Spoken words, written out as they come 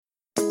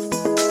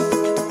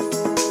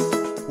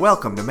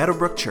Welcome to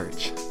Meadowbrook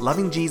Church,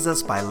 loving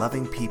Jesus by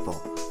loving people.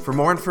 For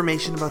more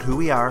information about who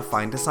we are,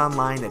 find us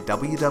online at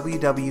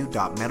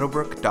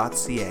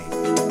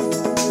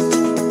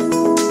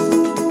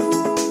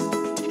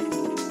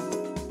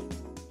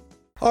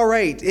www.meadowbrook.ca. All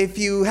right, if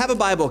you have a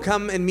Bible,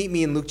 come and meet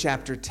me in Luke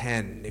chapter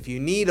 10. If you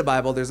need a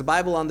Bible, there's a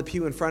Bible on the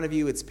pew in front of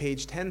you. It's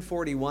page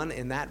 1041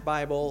 in that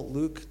Bible,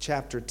 Luke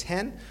chapter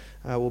 10.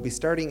 We'll be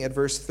starting at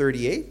verse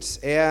 38,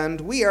 and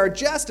we are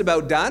just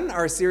about done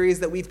our series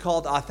that we've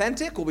called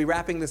Authentic. We'll be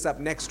wrapping this up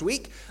next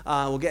week.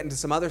 We'll get into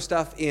some other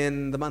stuff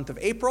in the month of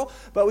April,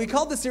 but we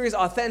called the series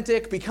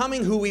Authentic,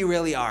 Becoming Who We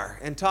Really Are,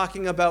 and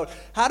talking about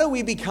how do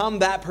we become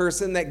that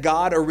person that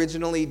God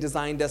originally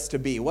designed us to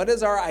be? What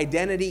is our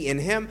identity in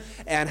Him,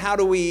 and how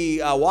do we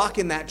walk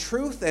in that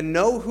truth and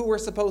know who we're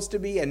supposed to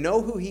be and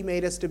know who He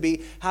made us to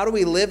be? How do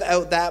we live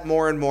out that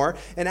more and more?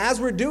 And as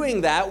we're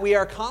doing that, we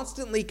are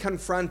constantly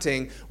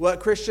confronting what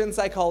Christian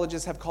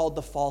psychologists have called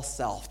the false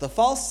self. The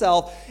false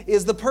self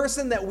is the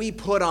person that we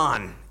put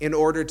on in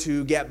order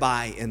to get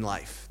by in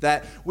life.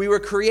 That we were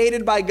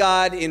created by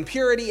God in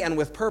purity and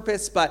with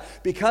purpose, but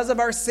because of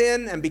our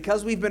sin and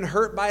because we've been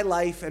hurt by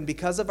life and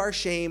because of our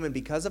shame and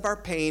because of our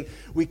pain,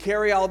 we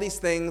carry all these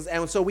things,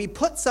 and so we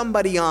put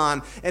somebody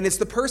on, and it's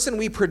the person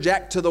we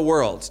project to the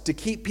world to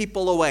keep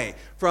people away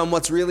from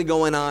what's really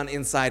going on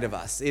inside of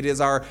us. It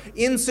is our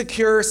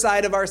insecure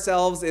side of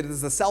ourselves. It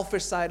is the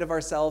selfish side of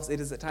ourselves.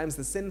 It is at times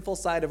the sinful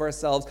side of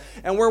ourselves.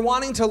 And we're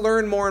wanting to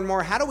learn more and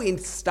more, how do we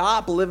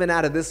stop living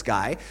out of this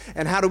guy?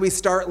 And how do we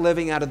start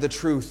living out of the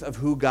truth of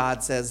who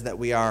God says that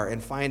we are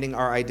and finding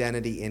our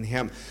identity in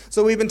Him?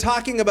 So we've been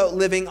talking about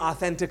living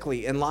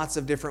authentically in lots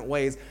of different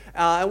ways.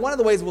 And one of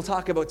the ways we'll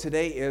talk about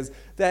today is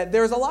that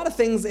there's a lot of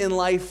things in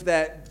life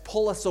that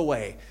pull us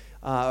away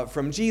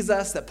from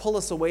Jesus, that pull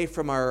us away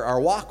from our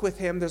walk with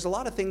Him. There's a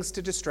lot of things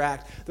to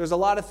distract. There's a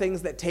lot of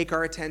things that take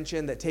our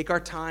attention, that take our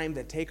time,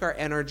 that take our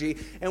energy.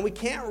 And we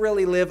can't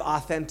really live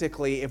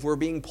authentically if we're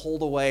being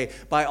pulled away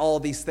by all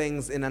these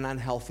things in an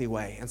unhealthy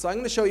way. And so I'm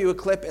going to show you a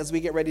clip as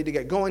we get ready to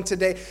get going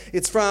today.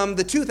 It's from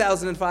the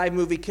 2005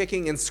 movie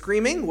Kicking and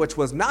Screaming, which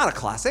was not a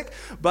classic,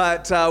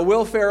 but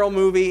Will Ferrell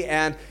movie.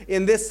 And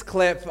in this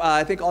clip,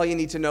 I think all you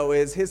need to know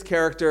is his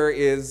character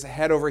is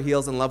head over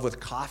heels in love with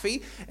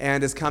coffee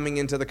and is coming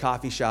into the coffee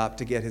shop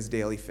to get his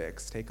daily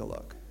fix. Take a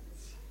look.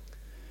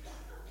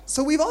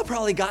 So we've all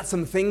probably got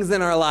some things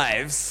in our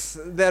lives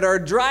that are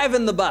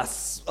driving the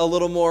bus a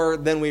little more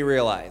than we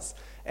realize.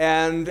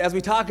 And as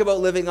we talk about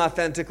living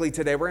authentically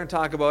today, we're going to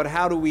talk about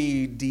how do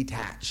we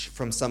detach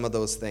from some of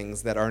those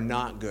things that are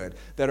not good,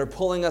 that are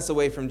pulling us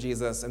away from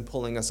Jesus and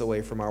pulling us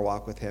away from our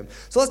walk with Him.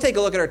 So let's take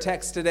a look at our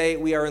text today.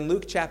 We are in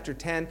Luke chapter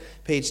 10,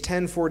 page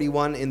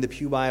 1041 in the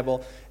Pew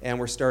Bible, and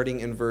we're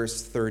starting in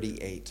verse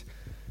 38.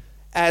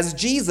 As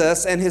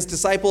Jesus and His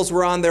disciples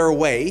were on their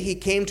way, He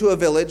came to a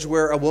village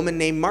where a woman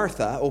named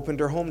Martha opened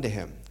her home to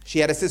Him. She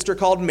had a sister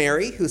called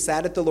Mary who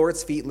sat at the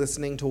Lord's feet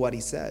listening to what He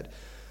said.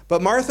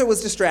 But Martha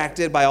was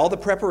distracted by all the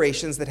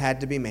preparations that had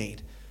to be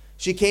made.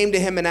 She came to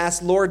Him and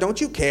asked, "Lord, don't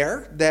you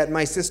care that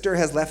my sister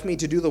has left me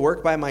to do the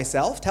work by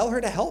myself? Tell her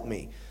to help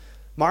me."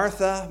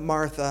 "Martha,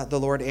 Martha," the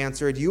Lord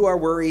answered, "you are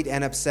worried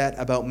and upset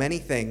about many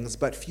things,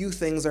 but few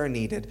things are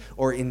needed,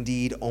 or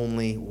indeed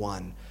only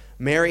one.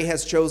 Mary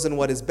has chosen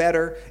what is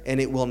better,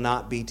 and it will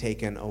not be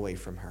taken away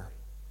from her."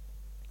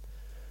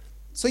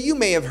 So you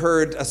may have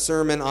heard a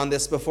sermon on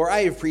this before.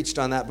 I have preached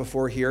on that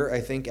before here,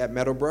 I think, at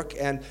Meadowbrook.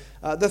 And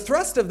the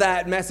thrust of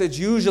that message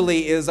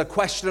usually is a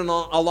question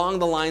along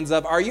the lines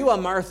of, are you a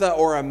Martha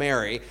or a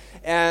Mary?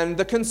 And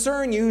the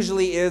concern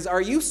usually is,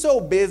 are you so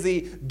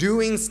busy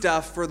doing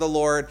stuff for the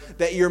Lord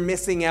that you're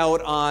missing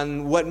out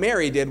on what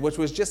Mary did, which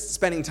was just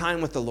spending time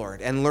with the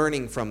Lord and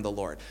learning from the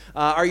Lord?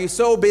 Are you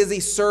so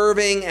busy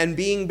serving and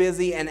being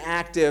busy and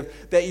active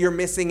that you're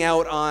missing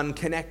out on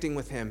connecting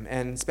with Him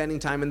and spending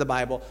time in the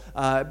Bible?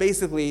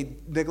 Basically,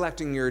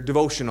 neglecting your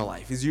devotional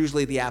life is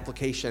usually the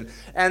application.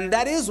 And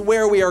that is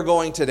where we are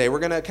going today. We're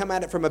going to come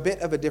at it from a bit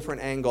of a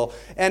different angle.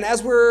 And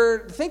as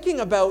we're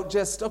thinking about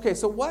just, okay,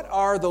 so what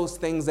are those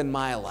things in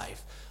my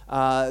life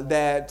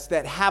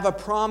that have a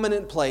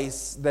prominent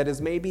place that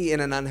is maybe in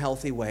an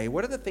unhealthy way?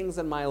 What are the things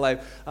in my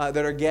life that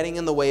are getting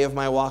in the way of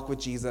my walk with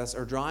Jesus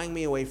or drawing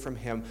me away from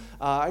Him?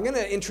 I'm going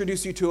to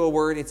introduce you to a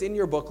word. It's in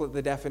your booklet,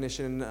 the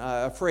definition,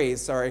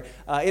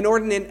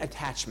 inordinate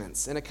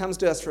attachments. And it comes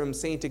to us from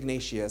St.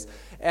 Ignatius.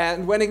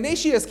 And when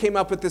Ignatius came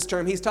up with this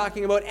term, he's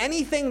talking about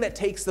anything that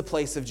takes the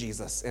place of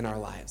Jesus in our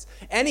lives.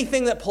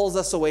 Anything that pulls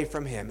us away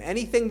from Him.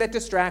 Anything that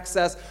distracts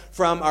us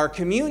from our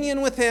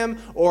communion with Him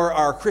or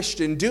our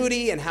Christian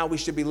duty and how we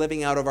should be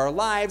living out of our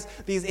lives.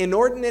 These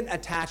inordinate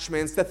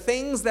attachments, the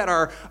things that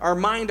our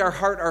mind, our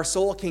heart, our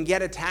soul can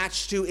get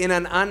attached to in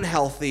an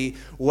unhealthy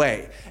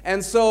way.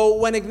 And so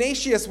when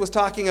Ignatius was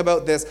talking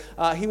about this,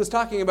 he was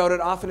talking about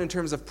it often in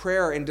terms of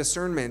prayer and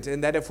discernment,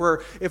 and that if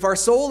our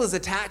soul is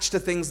attached to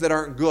things that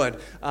aren't good,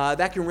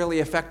 that can really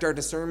affect our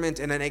discernment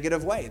in a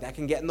negative way. That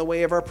can get in the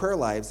way of our prayer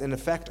lives and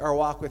affect our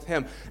walk with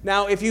Him.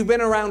 Now, if you've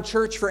been around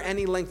church for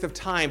any length of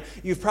time,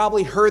 you've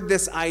probably heard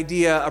this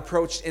idea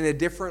approached in a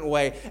different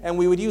way, and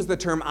we would would use the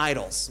term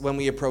idols when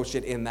we approach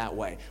it in that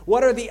way.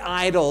 What are the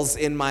idols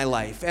in my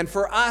life? And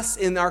for us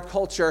in our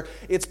culture,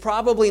 it's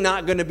probably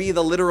not going to be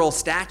the literal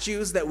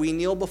statues that we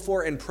kneel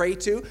before and pray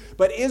to,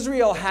 but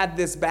Israel had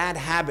this bad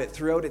habit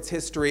throughout its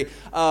history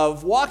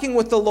of walking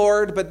with the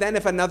Lord, but then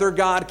if another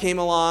god came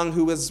along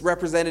who was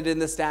represented in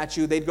the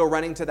statue, they'd go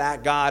running to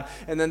that god,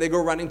 and then they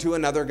go running to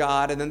another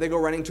god, and then they go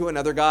running to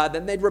another god,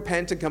 then they'd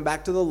repent and come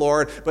back to the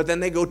Lord, but then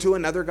they go to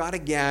another god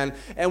again.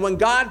 And when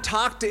God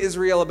talked to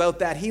Israel about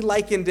that, he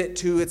likened it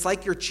to, it's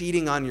like you're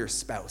cheating on your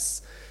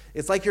spouse.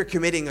 It's like you're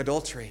committing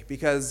adultery,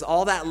 because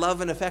all that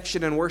love and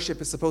affection and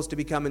worship is supposed to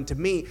be coming to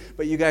me,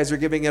 but you guys are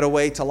giving it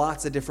away to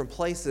lots of different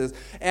places.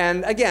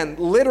 And again,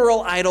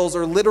 literal idols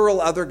or literal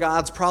other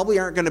gods probably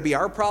aren't going to be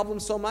our problem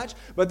so much,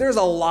 but there's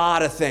a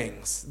lot of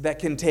things that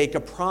can take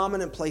a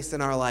prominent place in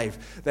our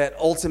life that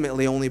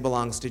ultimately only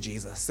belongs to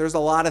Jesus. There's a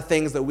lot of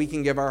things that we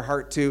can give our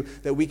heart to,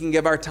 that we can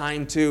give our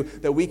time to,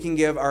 that we can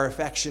give our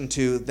affection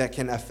to, that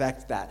can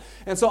affect that.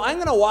 And so I'm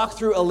going to walk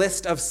through a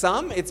list of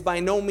some. It's by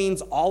no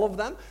means all of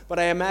them, but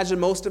I imagine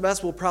most of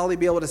us will probably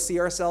be able to see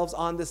ourselves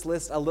on this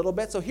list a little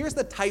bit. So here's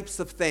the types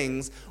of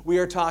things we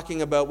are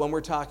talking about when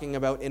we're talking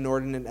about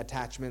inordinate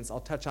attachments. I'll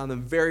touch on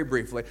them very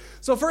briefly.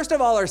 So first of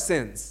all, our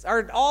sins.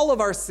 All of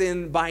our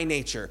sin by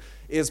nature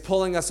is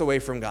pulling us away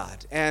from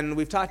God. And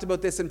we've talked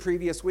about this in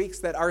previous weeks,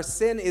 that our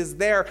sin is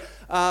there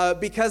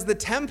because the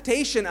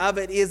temptation of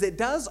it is it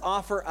does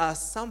offer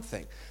us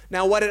something.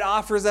 Now, what it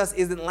offers us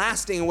isn't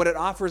lasting, and what it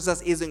offers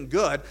us isn't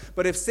good.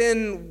 But if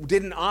sin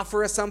didn't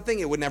offer us something,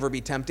 it would never be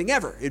tempting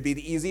ever. It'd be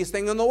the easiest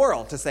thing in the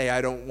world to say,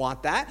 I don't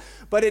want that.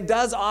 But it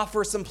does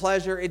offer some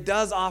pleasure. It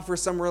does offer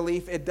some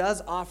relief. It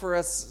does offer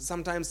us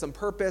sometimes some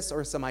purpose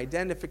or some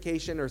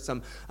identification or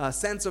some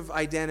sense of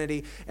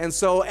identity. And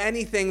so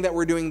anything that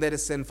we're doing that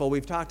is sinful,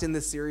 we've talked in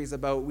this series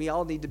about we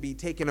all need to be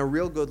taking a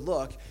real good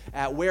look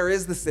at where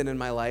is the sin in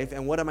my life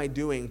and what am I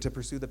doing to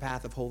pursue the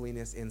path of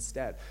holiness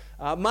instead.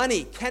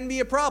 Money can be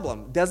a problem.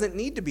 Doesn't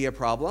need to be a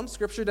problem.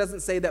 Scripture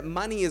doesn't say that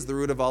money is the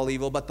root of all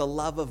evil, but the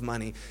love of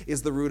money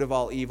is the root of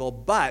all evil.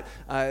 But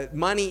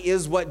money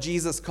is what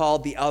Jesus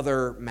called the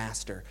other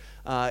master.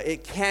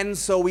 It can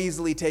so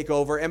easily take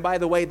over. And by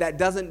the way, that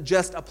doesn't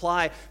just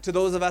apply to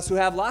those of us who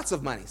have lots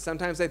of money.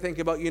 Sometimes I think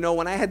about,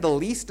 when I had the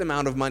least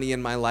amount of money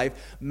in my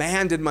life,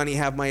 man, did money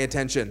have my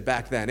attention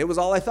back then. It was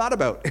all I thought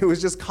about. It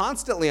was just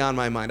constantly on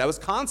my mind. I was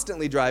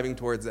constantly driving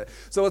towards it.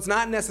 So it's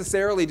not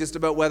necessarily just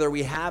about whether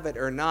we have it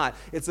or not.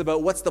 It's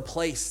about what's the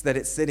place that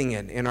it's sitting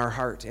in our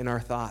heart, in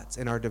our thoughts,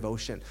 in our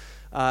devotion.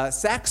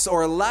 Sex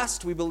or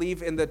lust, we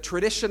believe in the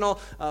traditional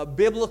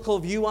biblical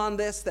view on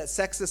this, that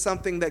sex is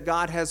something that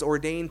God has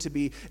ordained to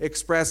be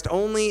expressed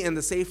only in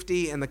the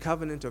safety and the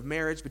covenant of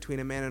marriage between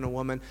a man and a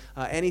woman.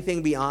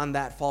 Anything beyond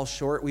that falls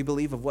short, we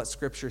believe, of what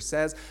Scripture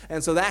says.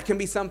 And so that can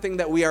be something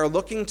that we are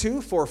looking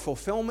to for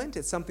fulfillment.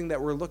 It's something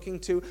that we're looking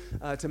to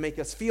make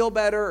us feel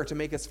better or to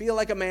make us feel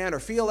like a man or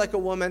feel like a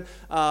woman.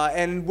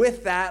 And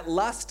with that,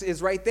 lust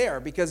is right there,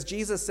 because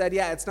Jesus said,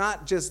 it's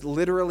not just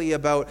literally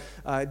about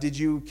did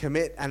you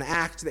commit an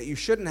act that you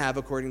shouldn't have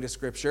according to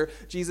Scripture.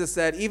 Jesus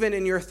said, even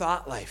in your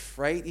thought life,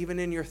 right? Even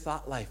in your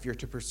thought life, you're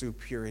to pursue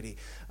purity.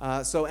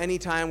 So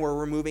anytime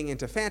we're moving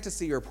into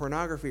fantasy or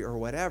pornography or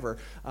whatever,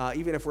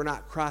 even if we're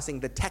not crossing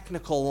the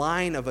technical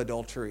line of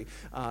adultery,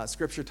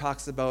 Scripture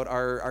talks about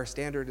our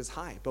standard is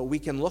high, but we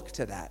can look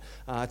to that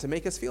to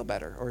make us feel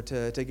better or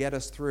to get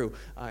us through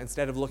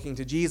instead of looking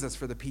to Jesus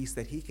for the peace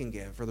that he can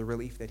give, for the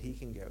relief that he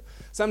can give.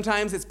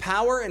 Sometimes it's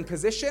power and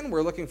position.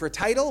 We're looking for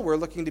title. We're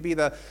looking to be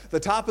the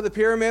top of the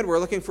pyramid. We're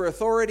looking for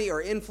authority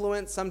or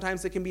influence.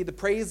 Sometimes it can be the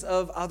praise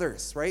of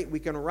others, right? We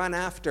can run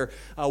after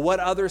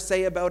what others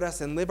say about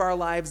us and live our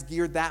lives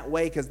geared that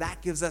way, because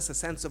that gives us a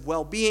sense of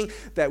well-being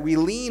that we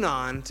lean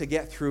on to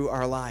get through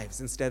our lives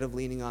instead of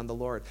leaning on the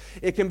Lord.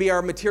 It can be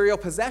our material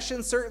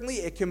possessions, certainly.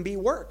 It can be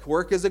work.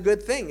 Work is a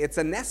good thing. It's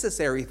a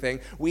necessary thing.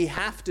 We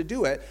have to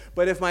do it.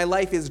 But if my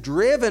life is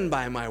driven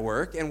by my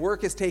work and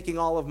work is taking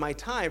all of my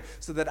time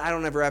so that I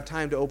don't ever have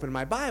time to open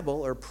my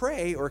Bible or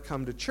pray or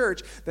come to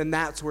church, then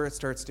that's where it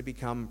starts to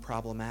become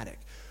problematic.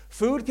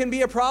 Food can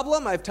be a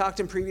problem. I've talked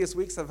in previous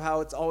weeks of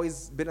how it's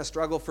always been a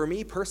struggle for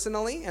me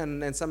personally,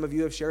 and some of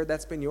you have shared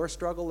that's been your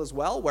struggle as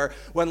well, where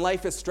when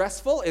life is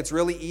stressful, it's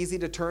really easy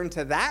to turn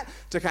to that,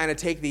 to kind of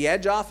take the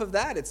edge off of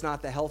that. It's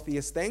not the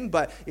healthiest thing,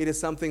 but it is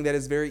something that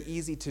is very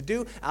easy to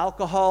do.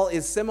 Alcohol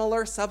is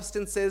similar.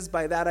 Substances,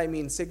 by that I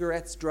mean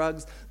cigarettes,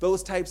 drugs,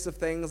 those types of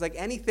things, like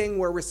anything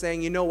where we're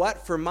saying, you know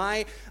what, for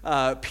my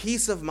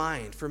peace of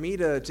mind, for me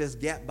to just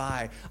get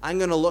by, I'm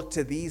going to look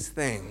to these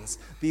things.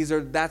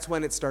 That's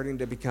when it's starting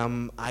to become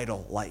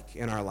idol-like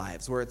in our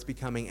lives, where it's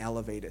becoming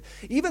elevated.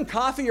 Even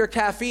coffee or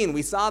caffeine,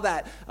 we saw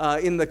that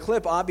in the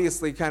clip,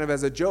 obviously kind of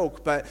as a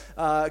joke, but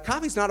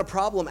coffee's not a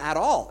problem at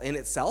all in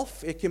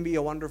itself. It can be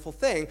a wonderful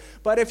thing.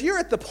 But if you're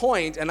at the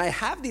point, and I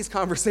have these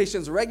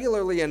conversations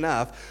regularly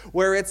enough,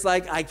 where it's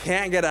like, I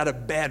can't get out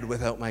of bed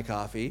without my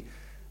coffee.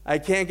 I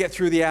can't get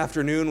through the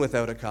afternoon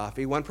without a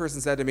coffee. One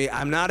person said to me,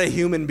 I'm not a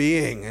human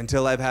being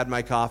until I've had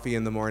my coffee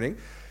in the morning.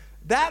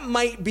 that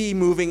might be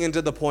moving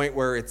into the point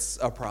where it's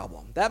a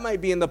problem. That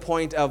might be in the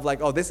point of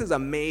like, oh, this is a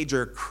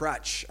major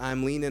crutch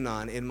I'm leaning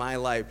on in my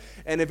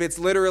life. And if it's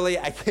literally,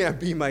 I can't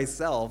be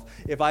myself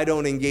if I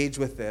don't engage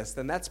with this,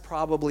 then that's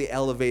probably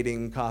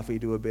elevating coffee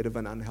to a bit of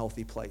an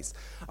unhealthy place.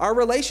 Our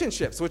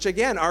relationships, which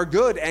again are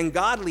good and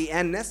godly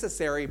and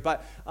necessary,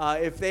 but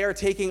if they are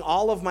taking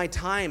all of my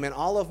time and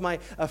all of my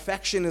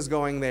affection is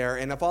going there,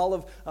 and if all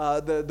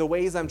of the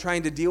ways I'm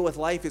trying to deal with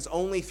life is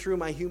only through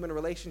my human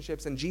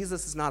relationships and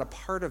Jesus is not a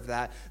part of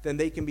that, then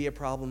they can be a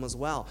problem as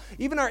well.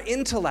 Even our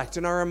intellect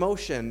and our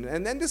emotion,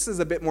 and then this is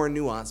a bit more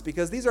nuanced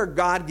because these are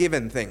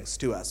God-given things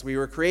to us. We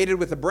were created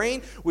with a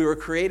brain, we were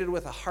created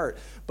with a heart.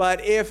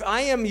 But if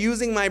I am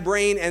using my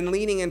brain and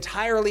leaning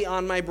entirely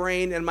on my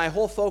brain and my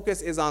whole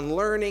focus is on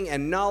learning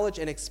and knowledge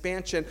and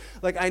expansion,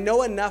 like I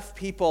know enough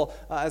people,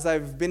 as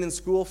I've been in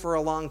school for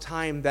a long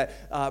time,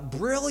 that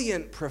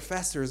brilliant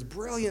professors,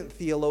 brilliant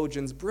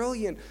theologians,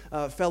 brilliant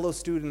fellow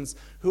students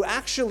who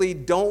actually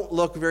don't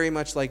look very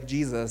much like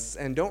Jesus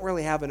and don't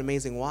really have an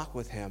amazing walk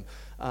with him.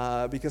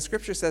 Because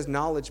Scripture says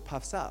knowledge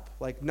puffs up.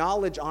 Like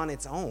knowledge on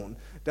its own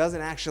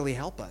doesn't actually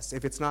help us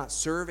if it's not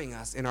serving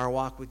us in our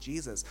walk with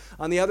Jesus.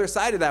 On the other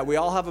side of that, we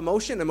all have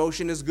emotion.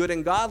 Emotion is good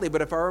and godly,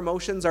 but if our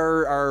emotions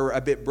are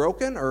a bit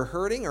broken or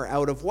hurting or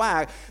out of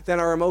whack, then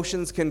our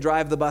emotions can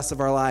drive the bus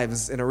of our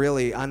lives in a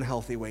really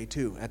unhealthy way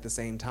too at the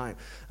same time.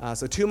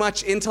 So too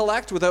much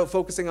intellect without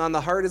focusing on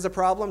the heart is a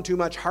problem. Too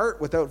much heart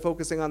without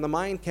focusing on the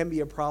mind can be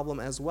a problem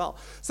as well.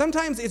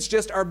 Sometimes it's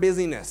just our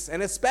busyness,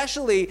 and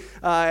especially,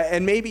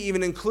 and maybe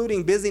even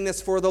including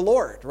busyness for the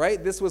Lord,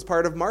 right? This was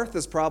part of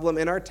Martha's problem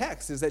in our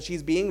text, is that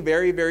she's being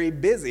very, very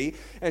busy,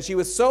 and she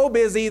was so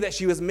busy that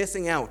she was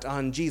missing out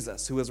on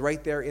Jesus, who was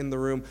right there in the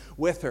room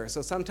with her.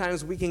 So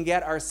sometimes we can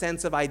get our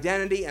sense of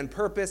identity and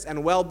purpose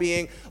and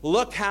well-being.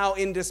 Look how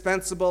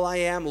indispensable I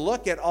am.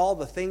 Look at all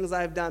the things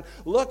I've done.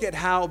 Look at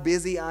how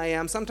busy I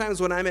am.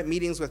 Sometimes when I'm at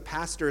meetings with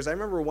pastors, I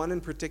remember one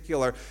in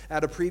particular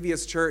at a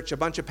previous church, a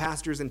bunch of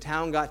pastors in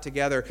town got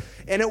together,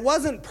 and it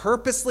wasn't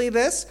purposely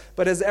this,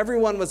 but as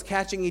everyone was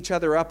catching each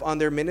other up on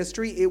their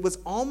ministry, it was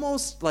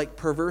almost like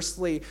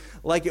perversely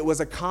like it was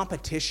a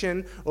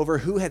competition over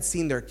who had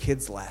seen their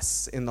kids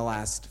less in the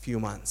last few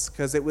months.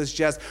 Because it was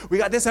just, we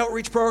got this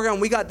outreach program,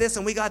 we got this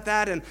and we got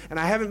that, and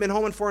I haven't been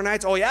home in 4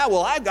 nights. Oh yeah,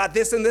 well I've got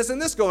this and this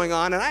and this going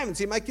on, and I haven't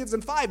seen my kids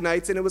in 5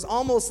 nights. And it was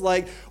almost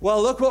like,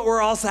 well, look what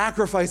we're all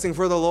sacrificing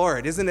for the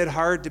Lord. Isn't it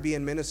hard to be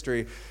in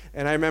ministry?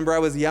 And I remember I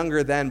was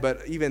younger then,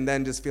 but even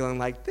then just feeling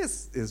like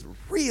this is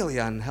really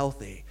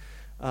unhealthy.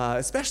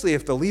 Especially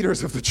if the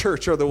leaders of the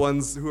church are the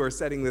ones who are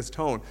setting this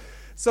tone.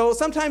 So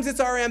sometimes it's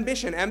our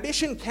ambition.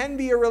 Ambition can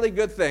be a really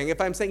good thing. If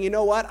I'm saying, you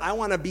know what, I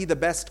want to be the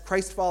best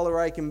Christ follower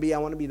I can be. I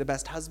want to be the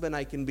best husband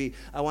I can be.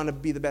 I want to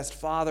be the best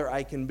father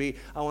I can be.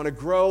 I want to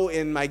grow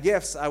in my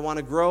gifts. I want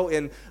to grow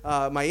in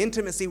my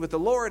intimacy with the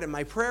Lord and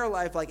my prayer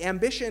life. Like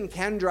ambition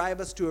can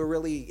drive us to a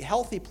really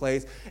healthy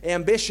place.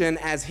 Ambition,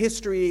 as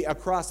history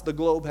across the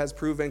globe has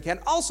proven, can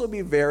also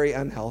be very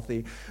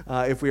unhealthy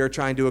if we are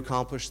trying to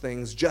accomplish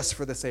things just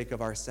for the sake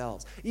of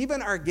ourselves.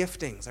 Even our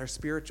giftings, our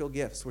spiritual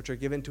gifts, which are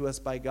given to us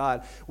by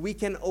God, we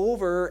can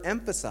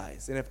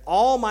overemphasize. And if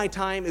all my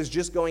time is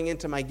just going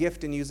into my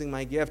gift and using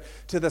my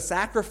gift to the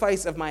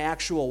sacrifice of my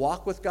actual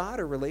walk with God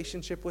or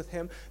relationship with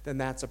Him, then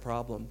that's a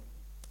problem.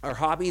 Our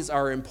hobbies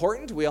are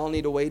important. We all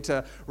need a way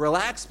to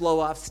relax, blow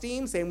off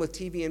steam. Same with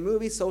TV and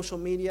movies, social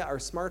media, our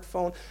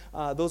smartphone.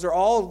 Those are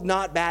all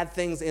not bad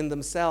things in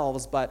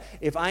themselves, but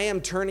if I am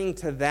turning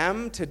to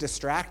them to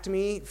distract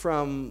me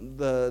from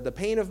the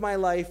pain of my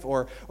life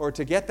or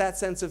to get that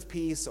sense of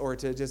peace or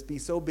to just be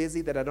so busy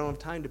that I don't have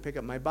time to pick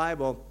up my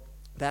Bible,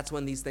 that's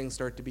when these things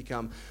start to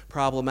become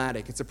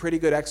problematic. It's a pretty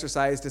good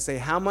exercise to say,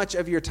 how much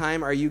of your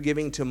time are you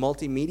giving to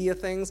multimedia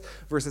things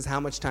versus how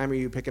much time are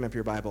you picking up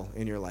your Bible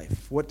in your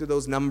life? What do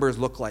those numbers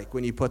look like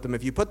when you put them?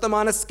 If you put them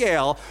on a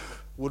scale,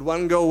 would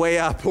one go way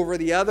up over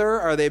the other?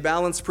 Are they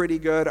balanced pretty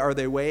good? Are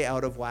they way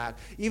out of whack?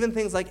 Even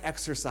things like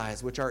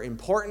exercise, which are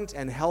important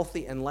and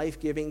healthy and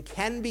life-giving,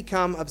 can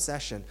become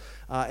obsession.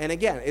 And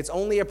again, it's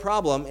only a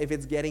problem if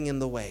it's getting in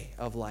the way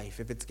of life,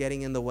 if it's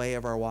getting in the way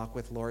of our walk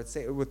with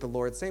the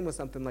Lord. Same with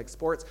something like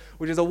sports,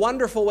 which is a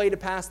wonderful way to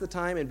pass the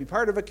time and be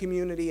part of a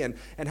community and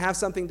have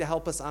something to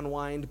help us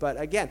unwind.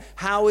 But again,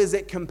 how is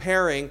it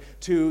comparing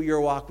to your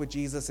walk with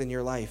Jesus in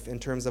your life in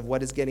terms of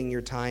what is getting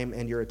your time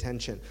and your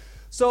attention?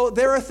 So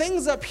there are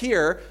things up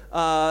here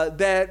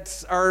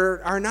that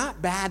are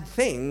not bad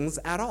things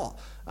at all.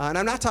 And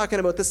I'm not talking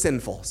about the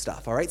sinful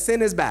stuff, all right?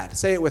 Sin is bad.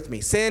 Say it with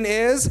me. Sin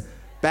is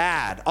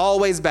bad,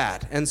 always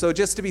bad. And so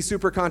just to be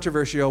super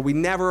controversial, we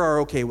never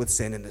are okay with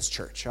sin in this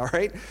church, all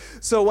right?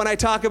 So when I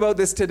talk about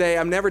this today,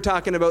 I'm never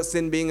talking about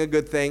sin being a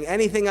good thing.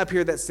 Anything up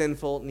here that's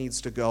sinful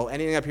needs to go.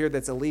 Anything up here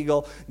that's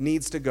illegal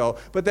needs to go.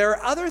 But there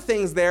are other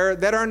things there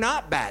that are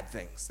not bad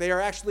things. They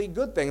are actually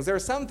good things. There are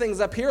some things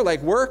up here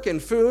like work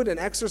and food and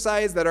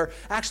exercise that are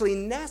actually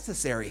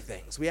necessary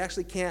things. We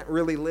actually can't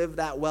really live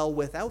that well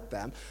without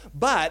them.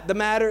 But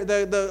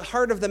the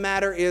heart of the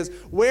matter is,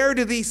 where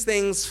do these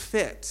things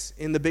fit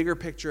in the bigger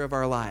picture picture of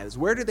our lives?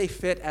 Where do they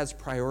fit as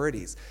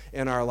priorities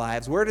in our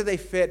lives? Where do they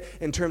fit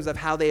in terms of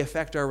how they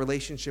affect our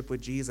relationship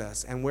with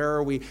Jesus? And where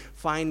are we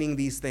finding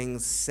these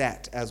things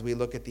set as we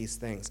look at these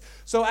things?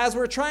 So as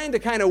we're trying to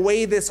kind of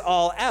weigh this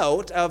all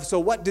out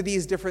so what do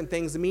these different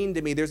things mean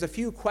to me? There's a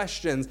few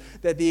questions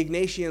that the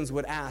Ignatians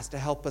would ask to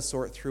help us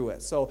sort through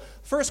it. So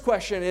first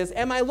question is,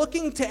 am I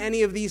looking to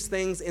any of these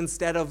things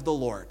instead of the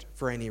Lord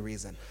for any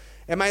reason?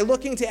 Am I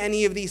looking to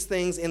any of these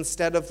things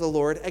instead of the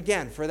Lord?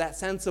 Again, for that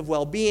sense of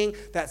well-being,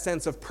 that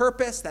sense of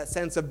purpose, that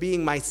sense of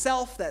being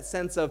myself, that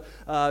sense of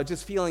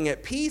just feeling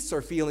at peace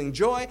or feeling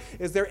joy.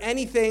 Is there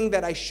anything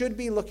that I should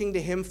be looking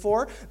to him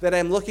for that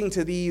I'm looking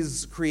to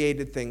these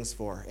created things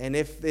for? And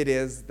if it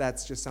is,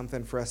 that's just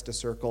something for us to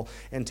circle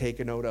and take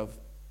a note of.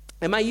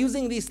 Am I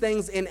using these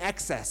things in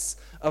excess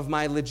of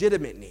my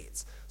legitimate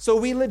needs? So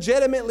we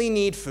legitimately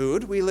need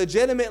food, we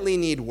legitimately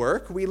need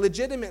work, we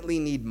legitimately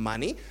need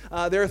money.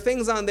 There are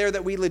things on there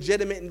that we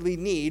legitimately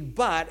need,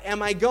 but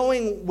am I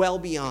going well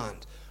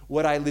beyond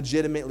what I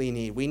legitimately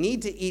need? We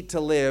need to eat to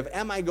live.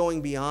 Am I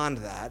going beyond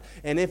that?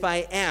 And if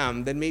I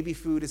am, then maybe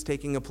food is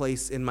taking a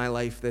place in my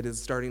life that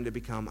is starting to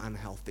become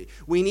unhealthy.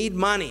 We need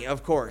money,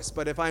 of course,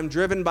 but if I'm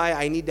driven by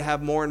I need to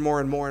have more and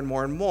more and more and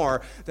more and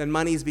more, then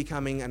money's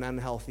becoming an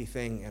unhealthy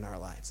thing in our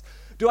lives.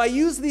 Do I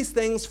use these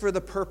things for the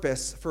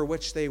purpose for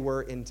which they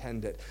were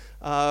intended?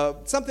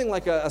 Something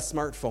like a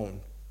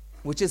smartphone,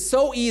 which is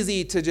so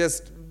easy to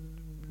just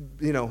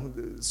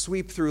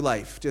sweep through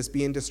life, just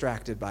being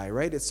distracted by,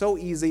 right? It's so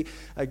easy.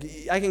 I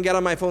can get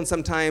on my phone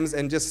sometimes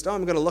and just,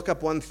 I'm going to look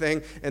up one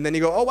thing, and then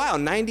you go, oh, wow,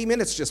 90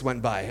 minutes just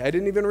went by. I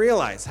didn't even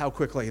realize how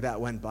quickly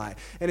that went by.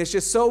 And it's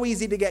just so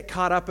easy to get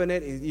caught up in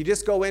it. You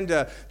just go in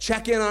to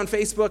check in on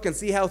Facebook and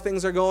see how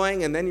things are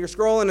going, and then you're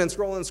scrolling and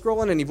scrolling and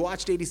scrolling, and you've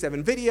watched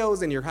 87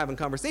 videos, and you're having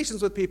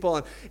conversations with people,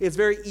 and it's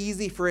very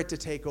easy for it to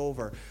take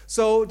over.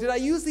 So did I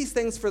use these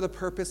things for the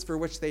purpose for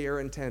which they are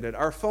intended?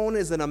 Our phone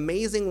is an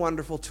amazing,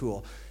 wonderful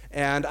tool.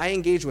 And I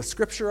engage with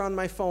scripture on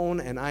my phone,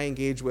 and I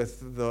engage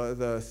with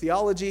the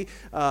theology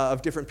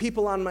of different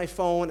people on my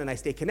phone, and I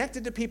stay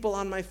connected to people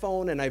on my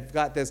phone, and I've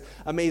got this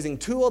amazing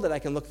tool that I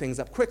can look things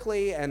up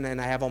quickly, and then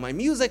I have all my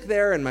music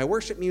there and my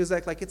worship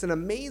music. Like, it's an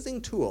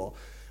amazing tool,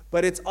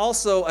 but it's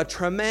also a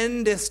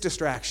tremendous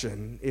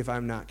distraction if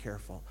I'm not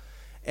careful.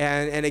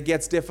 And it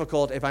gets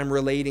difficult if I'm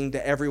relating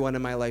to everyone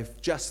in my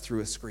life just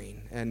through a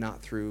screen and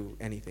not through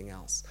anything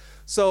else.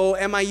 So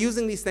am I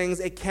using these things?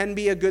 It can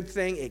be a good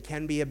thing. It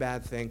can be a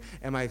bad thing.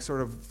 Am I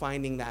sort of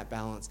finding that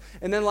balance?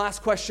 And then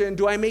last question,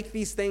 do I make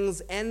these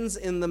things ends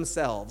in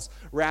themselves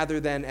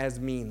rather than as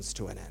means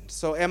to an end?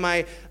 So am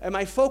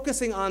I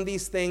focusing on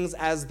these things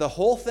as the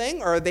whole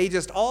thing, or are they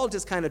just all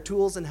just kind of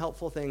tools and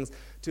helpful things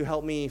to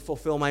help me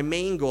fulfill my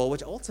main goal,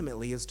 which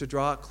ultimately is to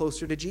draw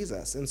closer to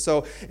Jesus? And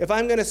so if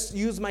I'm going to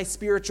use my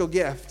spiritual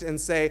gift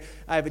and say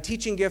I have a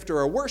teaching gift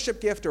or a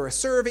worship gift or a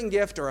serving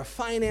gift or a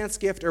finance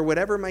gift or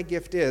whatever my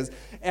gift is,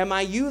 am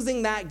I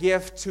using that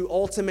gift to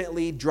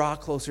ultimately draw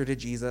closer to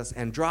Jesus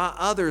and draw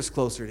others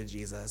closer to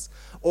Jesus?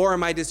 Or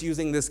am I just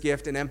using this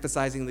gift and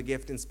emphasizing the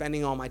gift and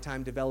spending all my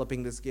time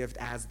developing this gift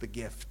as the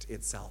gift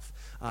itself?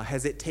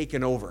 Has it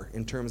taken over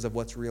in terms of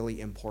what's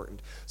really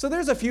important? So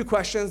there's a few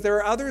questions. There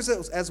are others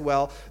as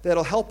well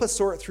that'll help us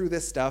sort through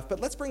this stuff,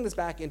 but let's bring this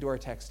back into our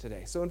text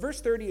today. So in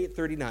verse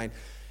 38-39,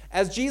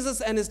 as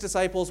Jesus and his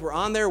disciples were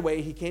on their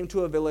way, he came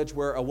to a village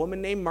where a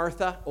woman named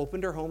Martha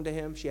opened her home to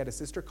him. She had a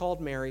sister called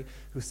Mary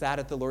who sat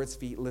at the Lord's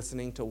feet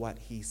listening to what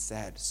he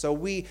said. So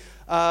we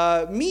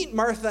meet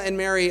Martha and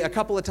Mary a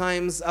couple of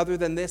times other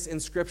than this in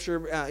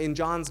Scripture in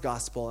John's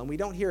Gospel, and we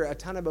don't hear a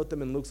ton about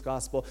them in Luke's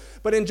Gospel.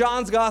 But in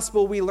John's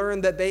Gospel, we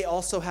learn that they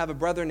also have a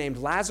brother named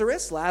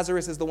Lazarus.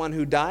 Lazarus is the one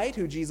who died,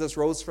 who Jesus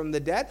rose from the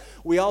dead.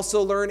 We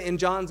also learn in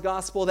John's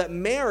Gospel that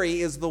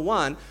Mary is the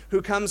one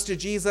who comes to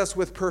Jesus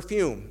with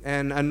perfume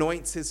and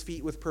anoints his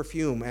feet with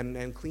perfume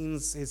and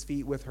cleans his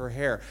feet with her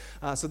hair.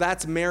 So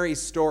that's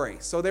Mary's story.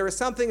 So there was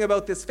something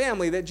about this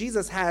family that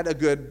Jesus had a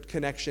good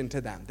connection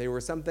to them. There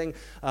was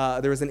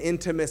an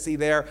intimacy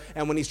there.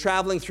 And when he's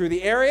traveling through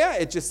the area,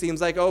 it just seems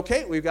like,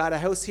 okay, we've got a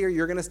house here.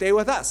 You're going to stay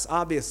with us,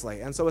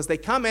 obviously. And so as they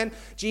come in,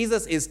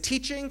 Jesus is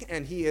teaching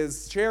and he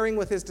is sharing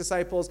with his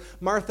disciples.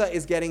 Martha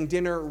is getting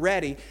dinner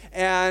ready.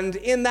 And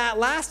in that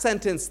last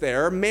sentence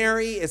there,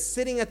 Mary is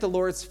sitting at the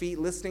Lord's feet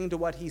listening to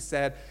what he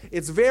said.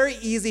 It's very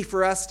easy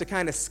for us to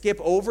kind of skip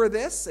over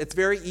this. It's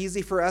very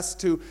easy for us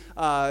to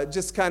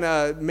just kind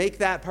of make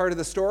that part of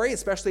the story,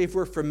 especially if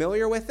we're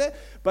familiar with it.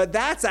 But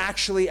that's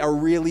actually a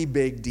really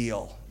big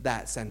deal,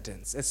 that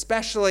sentence,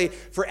 especially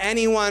for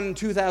anyone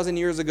 2,000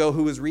 years ago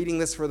who was reading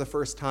this for the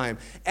first time.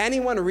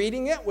 Anyone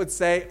reading it would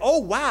say, oh,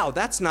 wow,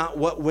 that's not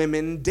what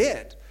women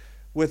did.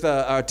 with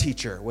a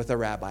teacher, with a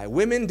rabbi.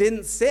 Women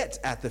didn't sit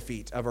at the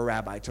feet of a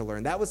rabbi to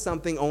learn. That was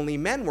something only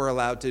men were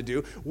allowed to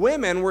do.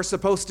 Women were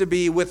supposed to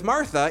be with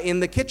Martha in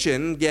the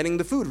kitchen getting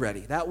the food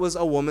ready. That was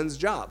a woman's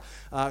job.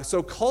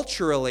 So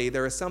culturally,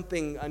 there is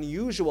something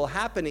unusual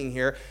happening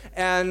here.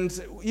 And,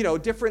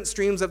 different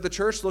streams of the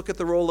church look at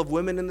the role of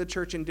women in the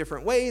church in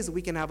different ways.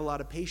 We can have a lot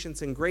of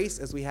patience and grace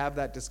as we have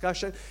that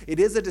discussion. It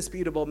is a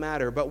disputable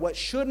matter. But what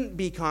shouldn't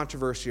be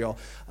controversial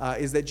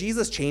is that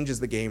Jesus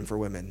changes the game for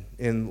women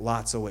in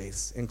lots of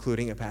ways,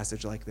 including a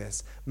passage like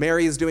this.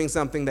 Mary is doing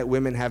something that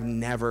women have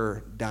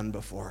never done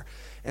before.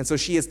 And so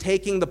she is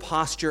taking the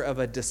posture of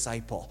a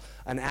disciple,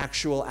 an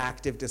actual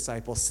active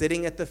disciple,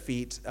 sitting at the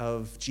feet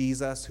of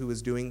Jesus who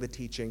is doing the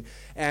teaching.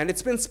 And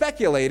it's been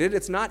speculated,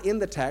 it's not in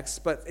the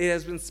text, but it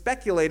has been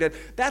speculated,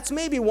 that's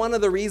maybe one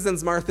of the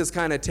reasons Martha's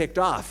kind of ticked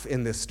off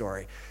in this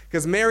story.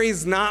 Because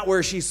Mary's not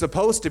where she's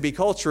supposed to be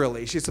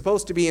culturally. She's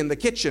supposed to be in the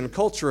kitchen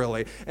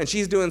culturally, and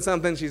she's doing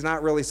something she's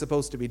not really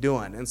supposed to be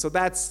doing. And so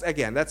that's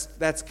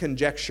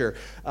conjecture,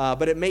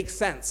 but it makes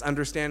sense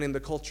understanding the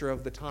culture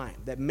of the time,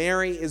 that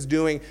Mary is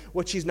doing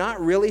what she's not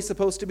really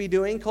supposed to be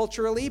doing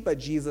culturally, but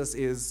Jesus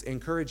is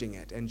encouraging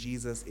it, and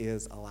Jesus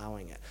is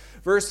allowing it.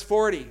 Verse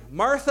 40,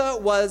 Martha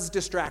was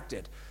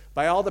distracted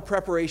by all the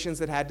preparations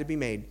that had to be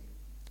made.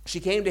 She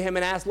came to him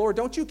and asked, Lord,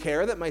 don't you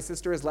care that my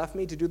sister has left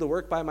me to do the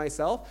work by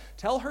myself?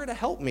 Tell her to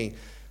help me.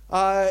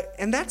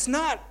 And that's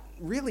not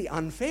really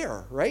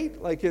unfair, right?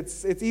 Like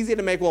it's easy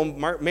to make,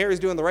 Mary's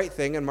doing the right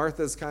thing and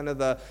Martha's kind of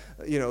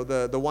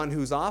the one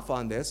who's off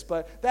on this,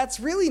 but that's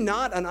really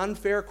not an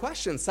unfair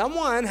question.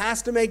 Someone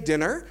has to make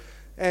dinner.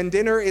 And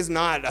dinner is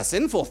not a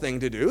sinful thing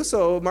to do.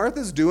 So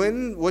Martha's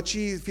doing what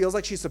she feels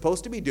like she's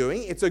supposed to be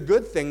doing. It's a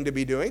good thing to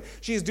be doing.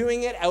 She's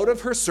doing it out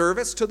of her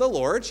service to the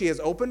Lord. She has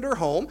opened her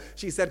home.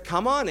 She said,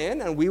 come on in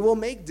and we will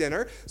make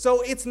dinner.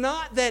 So it's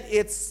not that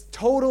it's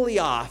totally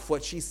off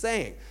what she's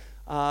saying.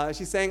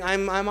 She's saying,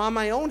 I'm on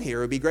my own here.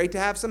 It would be great to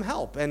have some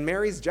help. And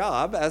Mary's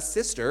job as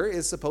sister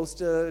is supposed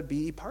to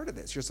be part of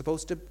this. You're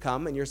supposed to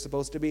come and you're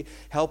supposed to be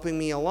helping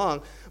me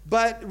along.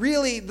 But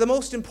really, the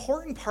most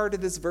important part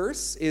of this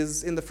verse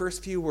is in the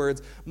first few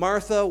words,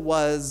 Martha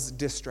was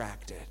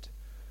distracted.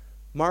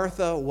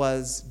 Martha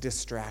was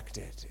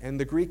distracted. And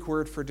the Greek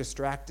word for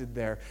distracted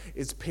there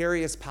is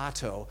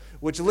periespato,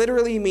 which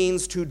literally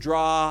means to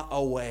draw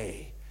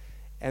away.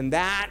 And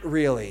that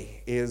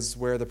really is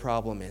where the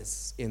problem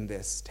is in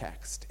this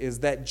text, is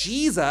that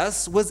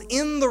Jesus was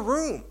in the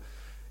room.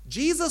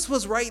 Jesus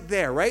was right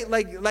there, right?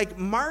 Like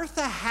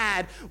Martha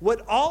had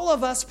what all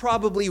of us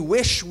probably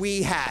wish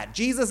we had.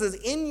 Jesus is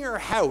in your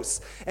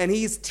house and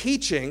he's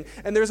teaching,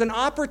 and there's an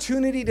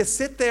opportunity to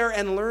sit there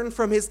and learn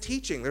from his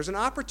teaching. There's an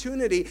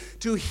opportunity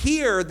to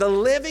hear the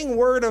living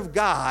word of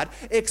God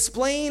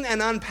explain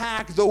and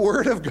unpack the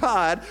word of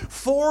God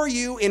for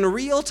you in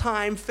real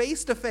time,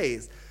 face to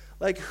face.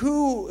 Like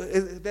who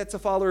that's a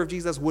follower of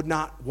Jesus would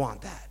not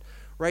want that,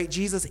 right?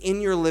 Jesus in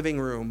your living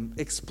room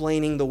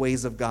explaining the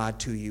ways of God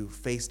to you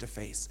face to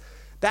face.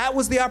 That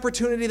was the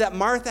opportunity that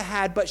Martha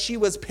had, but she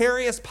was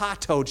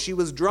periespatoed. She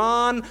was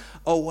drawn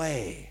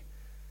away.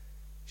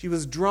 She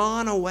was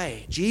drawn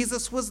away.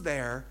 Jesus was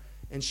there,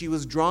 and she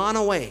was drawn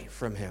away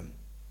from him.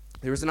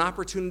 There was an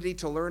opportunity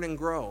to learn and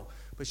grow,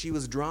 but she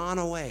was drawn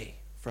away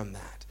from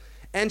that.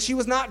 And she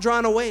was not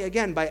drawn away,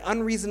 again, by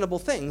unreasonable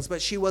things,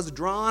 but she was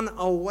drawn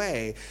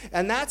away.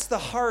 And that's the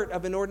heart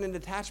of inordinate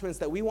attachments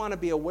that we want to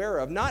be aware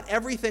of. Not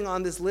everything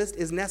on this list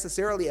is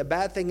necessarily a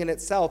bad thing in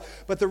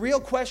itself, but the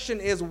real question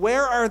is,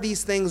 where are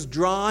these things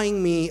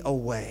drawing me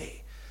away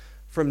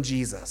from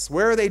Jesus?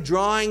 Where are they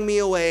drawing me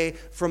away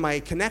from my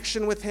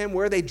connection with him?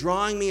 Where are they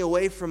drawing me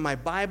away from my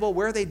Bible?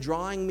 Where are they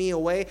drawing me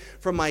away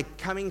from my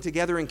coming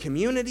together in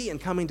community and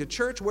coming to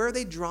church? Where are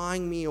they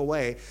drawing me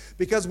away?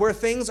 Because where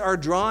things are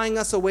drawing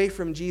us away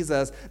from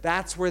Jesus,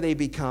 that's where they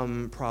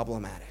become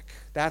problematic.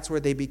 That's where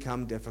they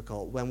become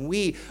difficult, when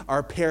we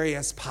are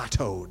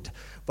periespatoed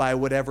by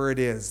whatever it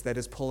is that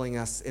is pulling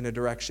us in a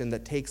direction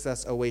that takes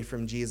us away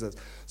from Jesus.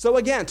 So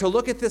again, to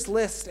look at this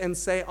list and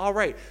say, all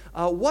right,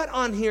 what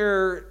on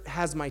here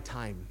has my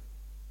time?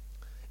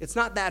 It's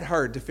not that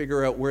hard to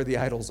figure out where the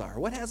idols are.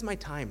 What has my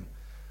time?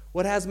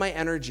 What has my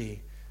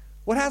energy?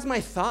 What has my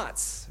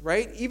thoughts,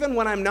 right? Even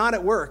when I'm not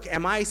at work,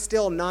 am I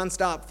still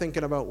nonstop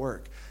thinking about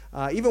work?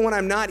 Even when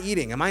I'm not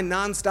eating, am I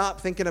nonstop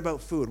thinking about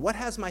food? What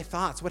has my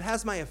thoughts? What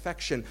has my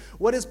affection?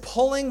 What is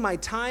pulling my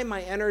time,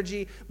 my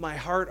energy, my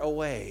heart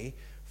away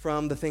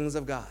from the things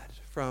of God,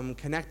 from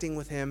connecting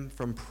with him,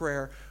 from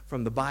prayer,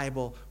 from the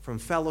Bible, from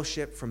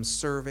fellowship, from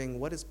serving?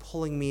 What is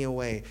pulling me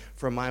away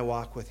from my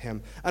walk with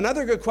him?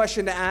 Another good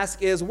question to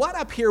ask is, what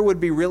up here would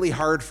be really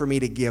hard for me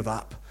to give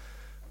up?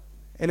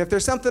 And if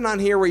there's something on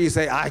here where you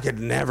say, I could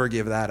never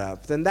give that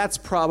up, then that's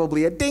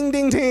probably a ding,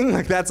 ding, ding.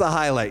 Like that's a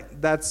highlight.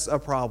 That's a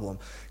problem.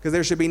 Because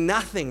there should be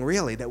nothing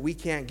really that we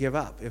can't give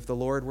up if the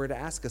Lord were to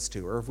ask us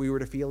to, or if we were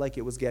to feel like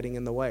it was getting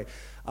in the way.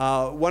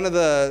 One of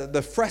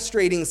the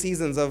frustrating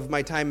seasons of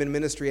my time in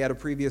ministry at a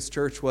previous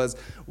church was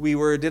we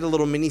did a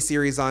little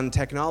mini-series on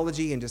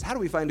technology and just how do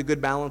we find a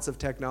good balance of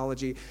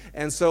technology.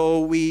 And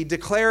so we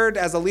declared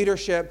as a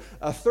leadership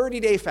a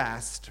 30-day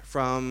fast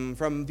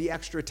from the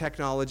extra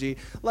technology,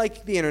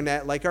 like the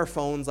internet, like our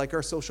phones, like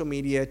our social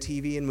media,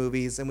 TV and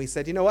movies. And we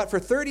said, you know what, for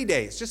 30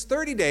 days, just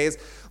 30 days,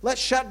 let's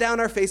shut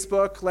down our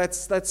Facebook,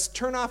 let's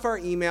turn off our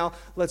email,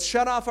 let's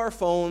shut off our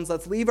phones,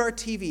 let's leave our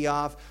TV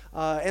off,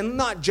 and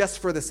not just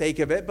for the sake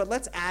of it, but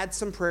let's add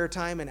some prayer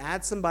time and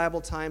add some Bible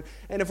time.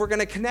 And if we're going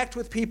to connect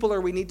with people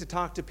or we need to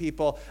talk to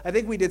people, I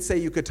think we did say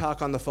you could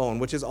talk on the phone,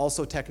 which is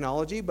also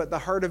technology, but the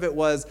heart of it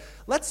was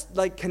let's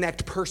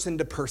connect person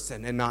to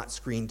person and not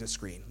screen to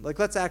screen.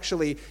 Let's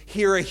actually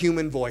hear a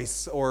human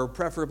voice or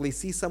preferably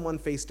see someone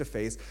face to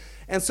face.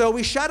 And so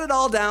we shut it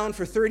all down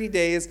for 30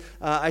 days.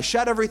 I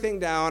shut everything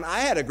down. I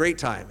had a great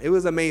time. It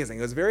was amazing.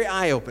 It was very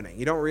eye-opening.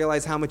 You don't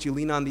realize how much you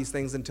lean on these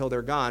things until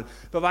they're gone.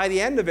 But by the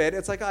end of it,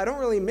 it's like, I don't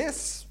really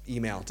miss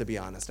email, to be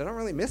honest. I don't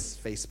really miss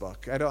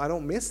Facebook. I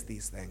don't miss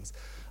these things.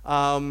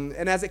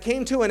 And as it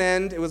came to an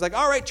end, it was like,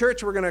 all right,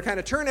 church, we're going to kind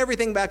of turn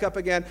everything back up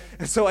again.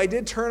 And so I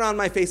did turn on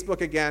my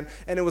Facebook again,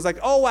 and it was like,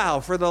 oh, wow,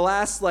 for the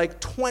last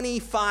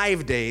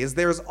 25 days,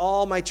 there's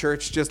all my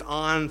church just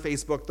on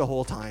Facebook the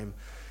whole time.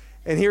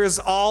 And here's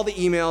all the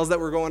emails that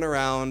were going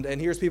around, and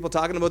here's people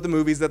talking about the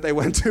movies that they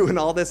went to and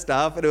all this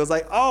stuff. And it was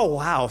like, oh,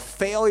 wow,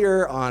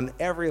 failure on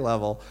every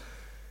level.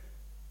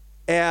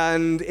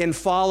 And in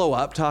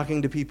follow-up,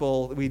 talking to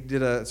people, we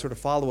did a sort of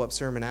follow-up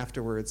sermon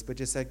afterwards, but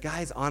just said,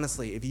 guys,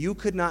 honestly, if you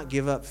could not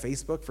give up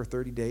Facebook for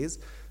 30 days,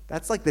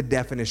 that's like the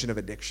definition of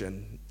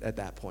addiction at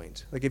that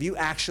point. If you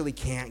actually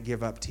can't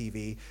give up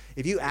TV,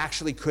 if you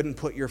actually couldn't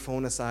put your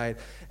phone aside.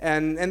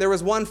 And there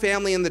was one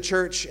family in the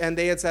church, and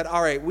they had said,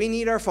 all right, we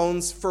need our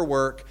phones for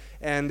work.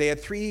 And they had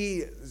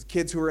 3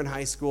 kids who were in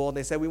high school.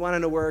 They said, we want to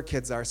know where our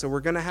kids are, so we're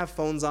going to have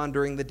phones on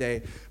during the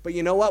day. But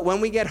you know what? When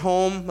we get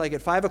home,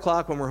 at 5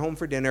 o'clock when we're home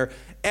for dinner,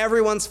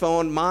 everyone's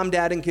phone, mom,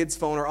 dad, and kid's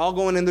phone are all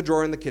going in the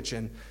drawer in the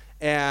kitchen.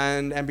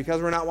 And because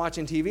we're not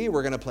watching TV,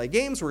 we're going to play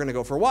games, we're going to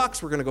go for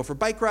walks, we're going to go for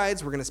bike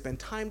rides, we're going to spend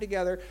time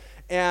together.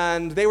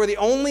 And they were the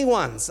only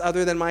ones,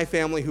 other than my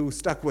family, who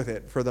stuck with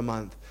it for the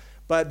month.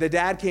 But the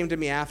dad came to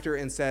me after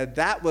and said,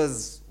 that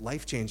was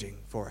life-changing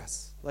for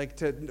us.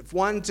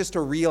 Just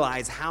to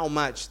realize how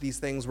much these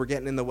things were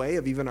getting in the way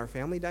of even our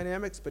family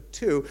dynamics, but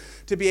 2,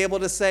 to be able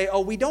to say,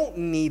 oh, we don't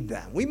need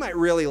them. We might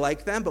really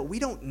like them, but we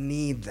don't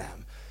need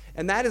them.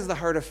 And that is the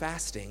heart of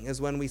fasting,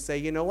 is when we say,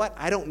 you know what?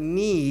 I don't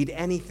need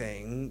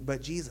anything but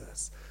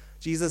Jesus.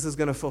 Jesus is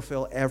going to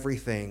fulfill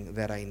everything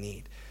that I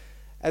need.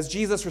 As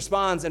Jesus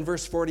responds in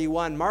verse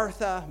 41,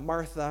 Martha,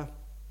 Martha,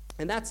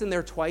 and that's in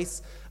there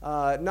twice,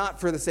 not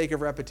for the sake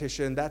of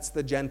repetition. That's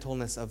the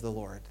gentleness of the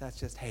Lord. That's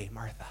just, hey,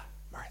 Martha,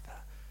 Martha,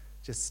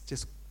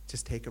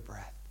 just take a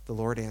breath. The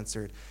Lord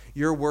answered,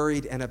 you're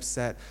worried and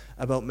upset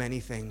about many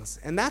things.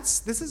 And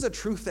this is a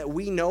truth that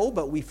we know,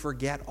 but we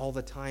forget all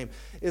the time,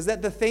 is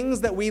that the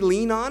things that we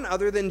lean on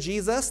other than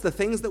Jesus, the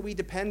things that we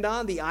depend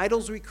on, the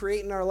idols we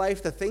create in our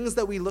life, the things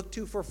that we look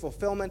to for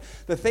fulfillment,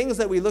 the things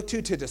that we look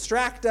to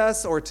distract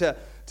us or to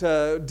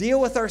deal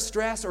with our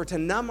stress or to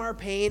numb our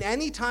pain,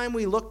 anytime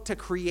we look to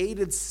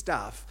created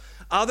stuff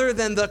other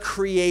than the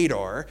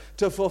Creator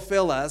to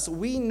fulfill us,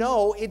 we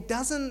know it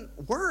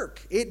doesn't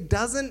work. It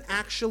doesn't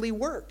actually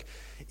work.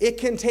 It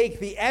can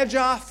take the edge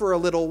off for a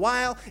little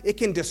while. It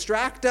can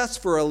distract us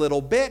for a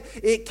little bit.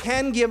 It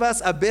can give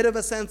us a bit of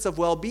a sense of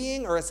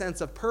well-being or a sense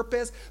of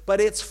purpose,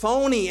 but it's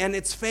phony and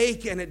it's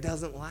fake and it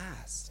doesn't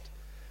last.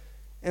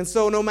 And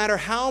so no matter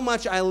how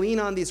much I lean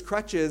on these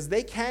crutches,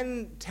 they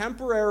can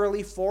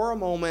temporarily, for a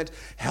moment,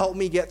 help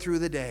me get through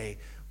the day,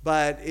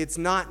 but it's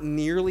not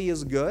nearly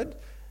as good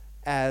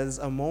as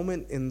a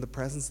moment in the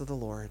presence of the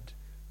Lord,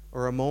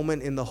 or a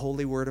moment in the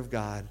holy word of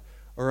God,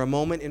 or a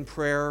moment in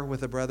prayer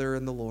with a brother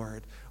in the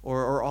Lord,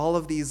 or all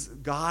of these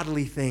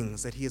godly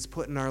things that he has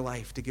put in our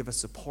life to give us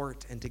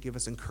support and to give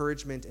us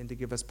encouragement and to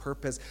give us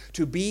purpose,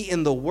 to be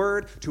in the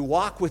Word, to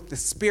walk with the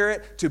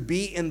Spirit, to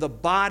be in the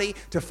body,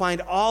 to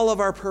find all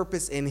of our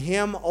purpose in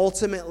him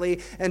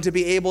ultimately, and to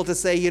be able to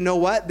say, you know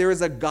what, there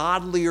is a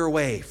godlier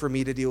way for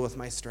me to deal with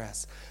my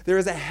stress. There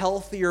is a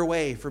healthier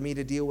way for me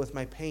to deal with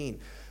my pain.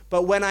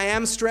 But when I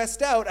am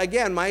stressed out,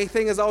 again, my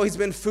thing has always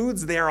been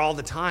food's there all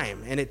the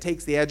time, and it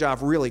takes the edge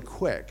off really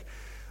quick.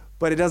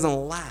 But it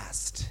doesn't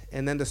last,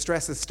 and then the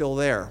stress is still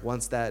there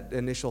once that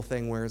initial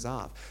thing wears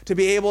off. To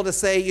be able to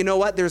say, you know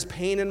what, there's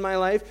pain in my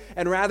life,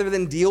 and rather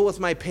than deal with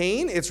my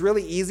pain, it's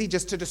really easy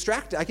just to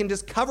distract it. I can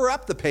just cover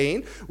up the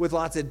pain with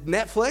lots of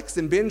Netflix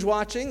and binge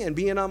watching and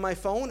being on my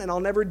phone, and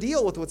I'll never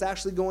deal with what's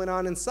actually going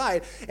on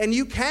inside. And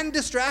you can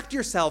distract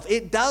yourself.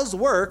 It does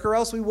work, or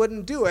else we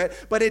wouldn't do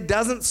it, but it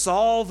doesn't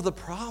solve the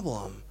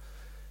problem.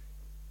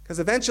 Because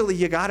eventually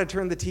you got to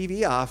turn the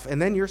TV off, and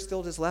then you're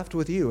still just left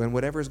with you and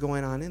whatever's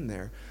going on in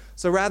there.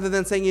 So rather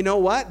than saying, you know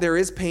what, there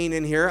is pain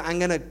in here, I'm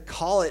going to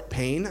call it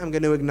pain. I'm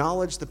going to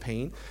acknowledge the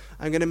pain.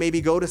 I'm going to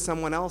maybe go to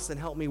someone else and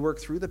help me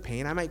work through the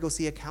pain. I might go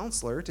see a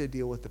counselor to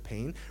deal with the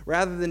pain.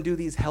 Rather than do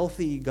these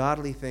healthy,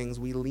 godly things,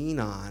 we lean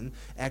on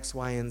X,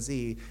 Y, and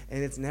Z,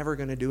 and it's never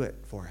going to do it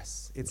for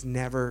us. It's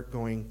never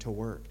going to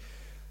work.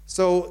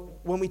 So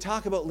when we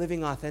talk about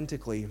living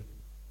authentically,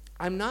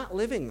 I'm not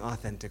living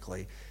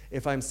authentically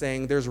if I'm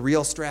saying there's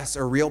real stress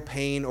or real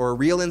pain or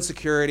real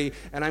insecurity,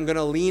 and I'm going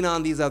to lean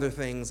on these other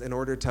things in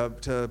order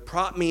to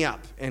prop me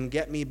up and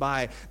get me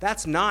by.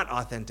 That's not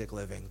authentic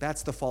living.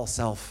 That's the false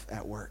self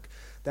at work.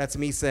 That's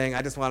me saying,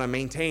 I just want to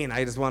maintain.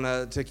 I just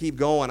want to keep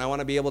going. I want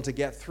to be able to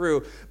get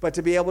through. But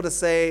to be able to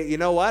say, you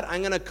know what?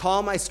 I'm going to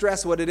call my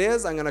stress what it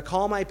is. I'm going to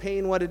call my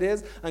pain what it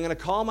is. I'm going to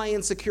call my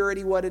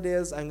insecurity what it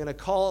is. I'm going to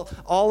call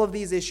all of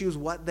these issues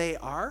what they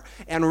are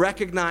and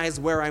recognize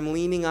where I'm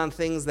leaning on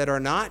things that are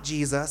not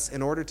Jesus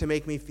in order to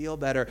make me feel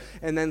better.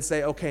 And then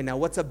say, okay, now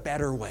what's a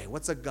better way?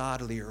 What's a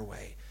godlier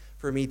way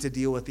for me to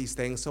deal with these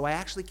things so I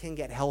actually can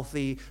get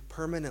healthy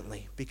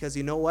permanently? Because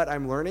you know what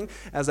I'm learning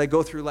as I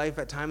go through life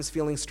at times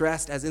feeling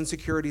stressed, as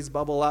insecurities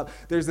bubble up,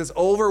 there's this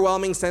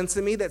overwhelming sense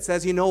in me that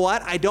says, you know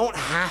what, I don't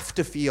have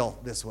to feel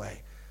this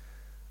way.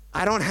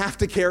 I don't have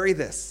to carry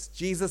this.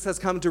 Jesus has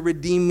come to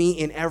redeem me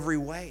in every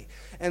way.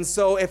 And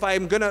so if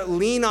I'm going to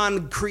lean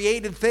on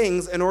created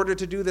things in order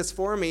to do this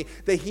for me,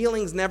 the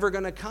healing's never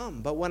going to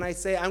come. But when I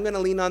say I'm going to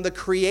lean on the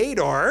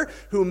Creator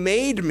who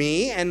made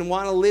me and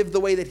want to live the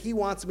way that He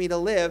wants me to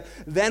live,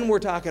 then we're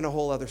talking a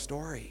whole other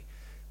story.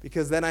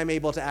 Because then I'm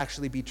able to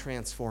actually be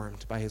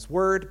transformed by His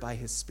Word, by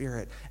His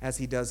Spirit, as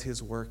He does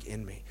His work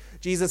in me.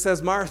 Jesus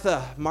says,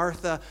 Martha,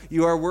 Martha,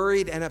 you are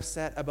worried and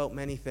upset about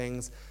many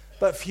things,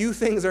 but few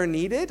things are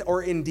needed,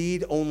 or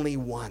indeed only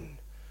one.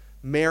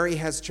 Mary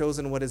has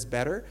chosen what is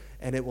better,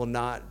 and it will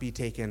not be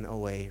taken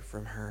away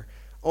from her.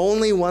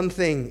 Only one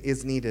thing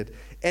is needed.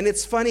 And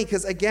it's funny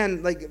because,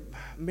 again, like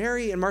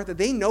Mary and Martha,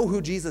 they know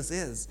who Jesus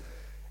is.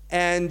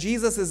 And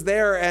Jesus is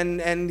there, and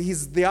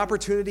the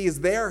opportunity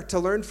is there to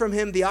learn from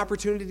Him. The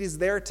opportunity is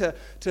there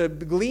to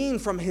glean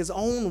from His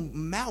own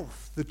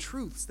mouth the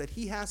truths that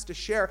He has to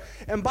share.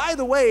 And by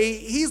the way,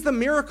 He's the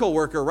miracle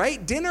worker,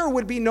 right? Dinner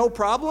would be no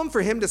problem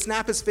for Him to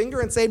snap His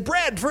finger and say,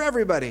 bread for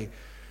everybody,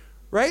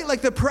 right?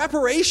 Like the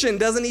preparation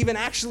doesn't even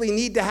actually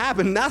need to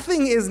happen.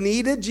 Nothing is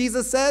needed,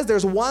 Jesus says.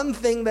 There's one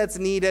thing that's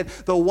needed.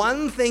 The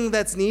one thing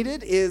that's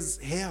needed is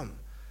Him.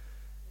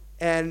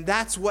 And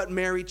that's what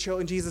Mary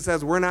chose. And Jesus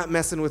says, we're not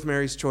messing with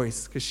Mary's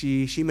choice because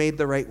she made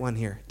the right one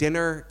here.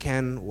 Dinner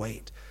can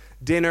wait.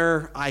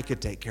 Dinner I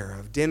could take care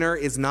of. Dinner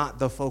is not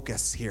the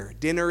focus here.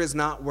 Dinner is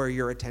not where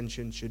your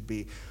attention should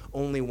be.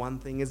 Only one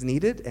thing is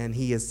needed, and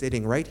He is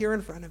sitting right here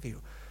in front of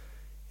you.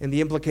 And the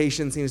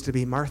implication seems to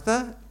be,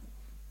 Martha,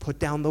 put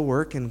down the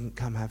work and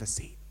come have a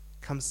seat.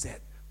 Come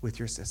sit with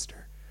your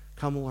sister.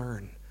 Come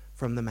learn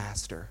from the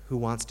Master who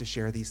wants to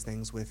share these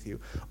things with you.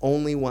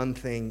 Only one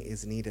thing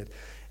is needed.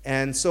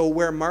 And so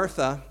where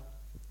Martha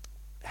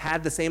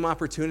had the same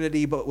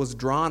opportunity but was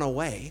drawn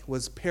away,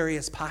 was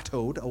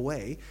perispatoed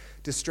away,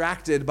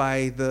 distracted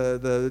by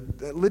the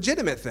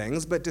legitimate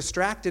things, but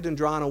distracted and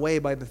drawn away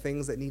by the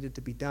things that needed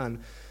to be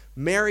done,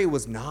 Mary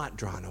was not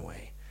drawn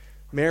away.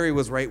 Mary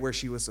was right where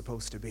she was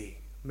supposed to be.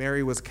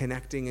 Mary was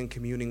connecting and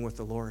communing with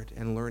the Lord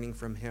and learning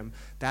from Him.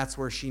 That's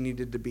where she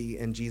needed to be,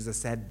 and Jesus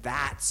said,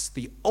 that's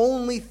the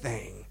only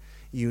thing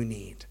you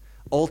need.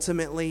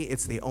 Ultimately,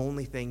 it's the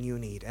only thing you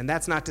need. And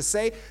that's not to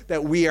say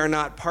that we are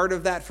not part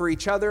of that for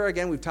each other.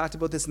 Again, we've talked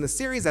about this in the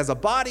series. As a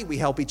body, we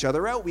help each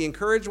other out. We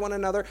encourage one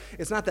another.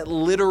 It's not that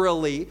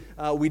literally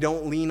we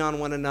don't lean on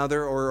one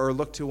another or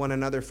look to one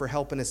another for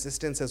help and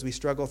assistance as we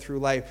struggle through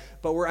life.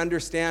 But we're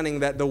understanding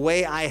that the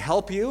way I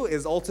help you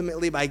is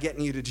ultimately by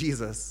getting you to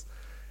Jesus.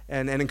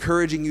 And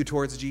encouraging you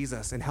towards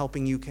Jesus and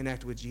helping you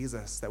connect with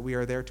Jesus, that we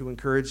are there to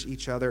encourage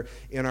each other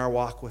in our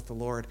walk with the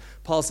Lord.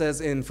 Paul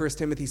says in 1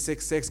 Timothy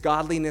 6:6,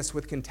 godliness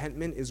with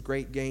contentment is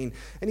great gain.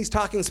 And he's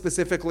talking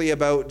specifically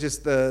about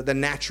just the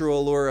natural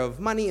allure of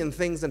money and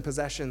things and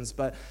possessions,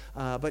 but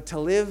to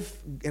live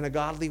in a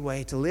godly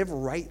way, to live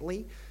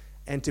rightly,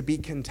 and to be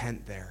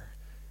content there.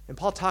 And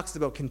Paul talks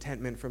about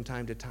contentment from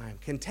time to time.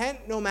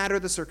 Content no matter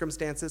the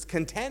circumstances.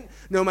 Content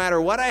no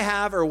matter what I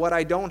have or what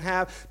I don't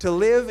have. To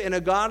live in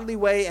a godly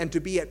way and to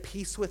be at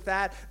peace with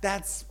that.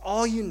 That's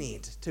all you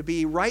need. To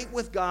be right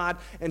with God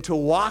and to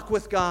walk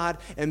with God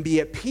and be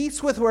at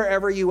peace with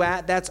wherever you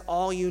at. That's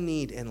all you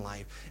need in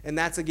life. And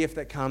that's a gift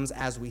that comes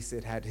as we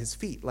sit at His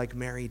feet, like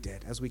Mary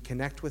did. As we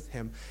connect with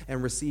Him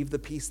and receive the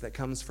peace that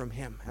comes from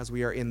Him. As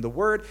we are in the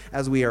Word,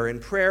 as we are in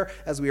prayer,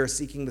 as we are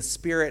seeking the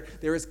Spirit,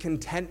 there is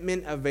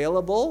contentment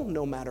available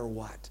no matter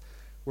what.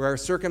 Where our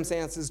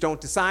circumstances don't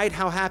decide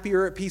how happy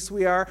or at peace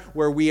we are,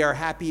 where we are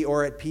happy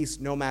or at peace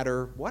no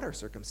matter what our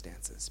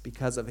circumstances,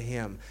 because of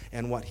Him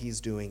and what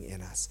He's doing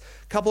in us.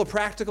 A couple of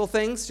practical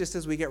things just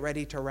as we get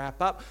ready to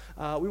wrap up.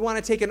 We want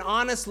to take an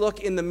honest look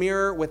in the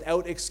mirror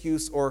without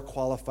excuse or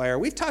qualifier.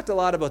 We've talked a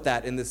lot about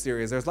that in this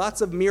series. There's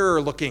lots of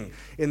mirror looking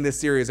in this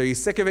series. Are you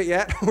sick of it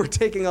yet? We're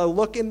taking a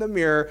look in the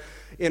mirror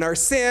our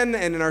sin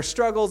and in our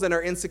struggles and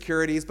our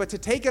insecurities, but to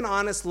take an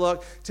honest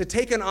look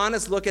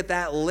at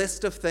that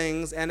list of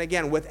things, and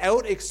again,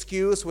 without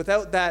excuse,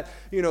 without that,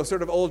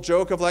 sort of old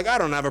joke of like, I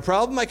don't have a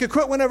problem, I could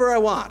quit whenever I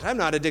want. I'm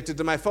not addicted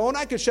to my phone,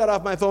 I could shut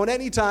off my phone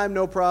anytime,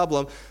 no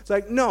problem. It's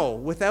like, no,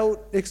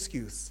 without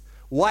excuse.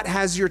 What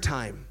has your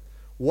time?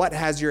 What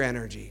has your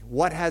energy?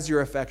 What has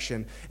your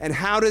affection? And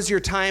how does your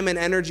time and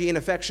energy and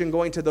affection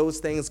going to those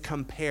things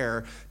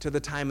compare to the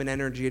time and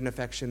energy and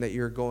affection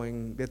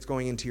that's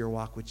going into your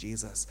walk with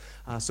Jesus?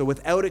 So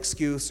without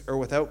excuse or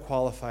without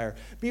qualifier,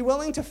 be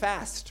willing to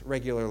fast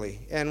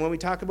regularly. And when we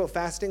talk about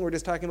fasting, we're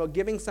just talking about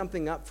giving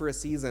something up for a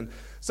season.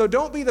 So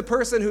don't be the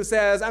person who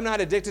says, I'm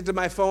not addicted to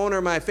my phone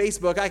or my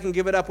Facebook, I can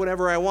give it up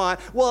whenever I want.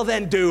 Well,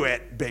 then do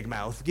it, big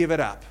mouth. Give it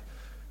up.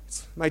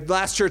 My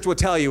last church will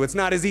tell you it's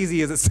not as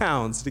easy as it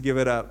sounds to give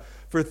it up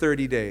for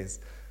 30 days.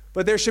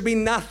 But there should be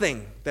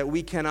nothing that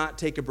we cannot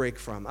take a break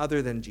from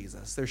other than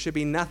Jesus. There should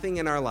be nothing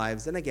in our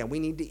lives. And again, we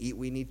need to eat,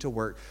 we need to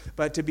work.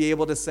 But to be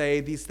able to say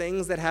these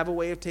things that have a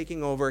way of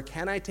taking over,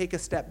 can I take a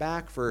step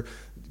back for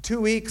 2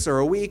 weeks or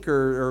a week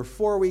or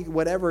 4 weeks,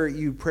 whatever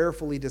you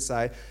prayerfully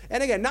decide.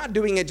 And again, not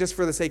doing it just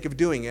for the sake of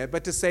doing it,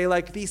 but to say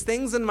like these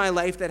things in my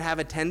life that have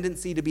a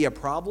tendency to be a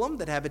problem,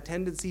 that have a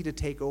tendency to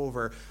take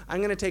over, I'm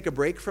going to take a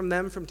break from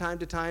them from time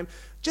to time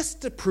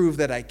just to prove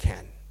that I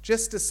can.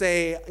 Just to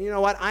say, you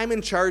know what, I'm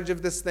in charge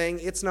of this thing.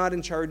 It's not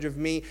in charge of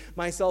me.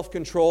 My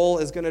self-control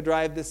is going to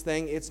drive this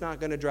thing. It's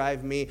not going to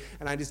drive me.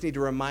 And I just need to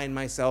remind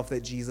myself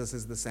that Jesus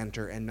is the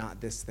center and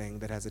not this thing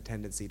that has a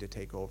tendency to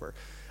take over.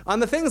 On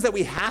the things that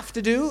we have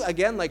to do,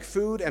 again, like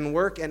food and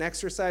work and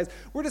exercise,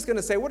 we're just going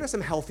to say, what are some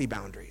healthy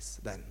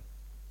boundaries then?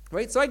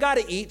 Right? So I got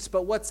to eat,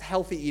 but what's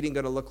healthy eating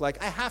going to look like?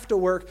 I have to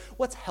work.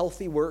 What's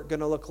healthy work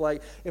going to look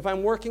like? If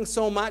I'm working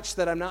so much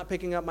that I'm not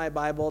picking up my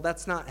Bible,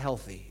 that's not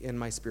healthy in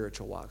my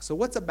spiritual walk. So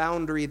what's a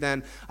boundary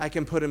then I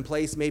can put in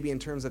place maybe in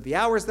terms of the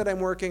hours that I'm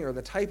working or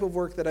the type of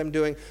work that I'm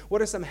doing?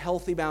 What are some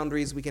healthy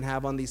boundaries we can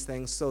have on these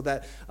things so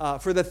that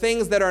for the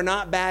things that are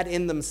not bad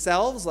in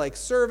themselves, like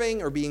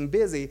serving or being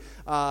busy,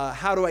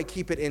 how do I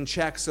keep it in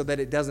check so that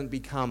it doesn't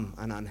become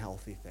an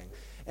unhealthy thing?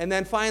 And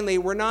then finally,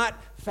 we're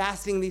not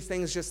fasting these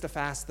things just to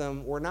fast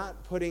them. We're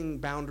not putting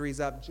boundaries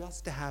up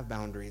just to have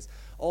boundaries.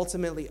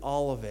 Ultimately,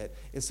 all of it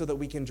is so that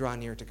we can draw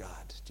near to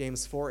God.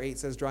 James 4:8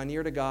 says, draw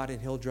near to God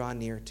and he'll draw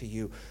near to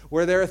you.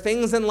 Where there are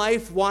things in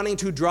life wanting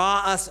to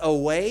draw us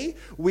away,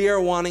 we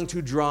are wanting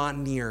to draw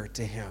near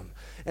to him.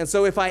 And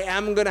so if I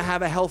am going to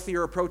have a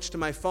healthier approach to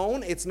my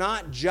phone, it's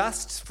not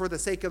just for the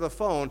sake of the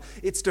phone.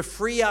 It's to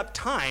free up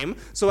time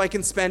so I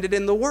can spend it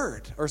in the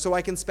Word or so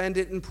I can spend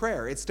it in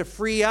prayer. It's to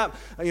free up,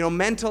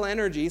 mental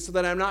energy so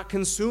that I'm not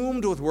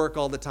consumed with work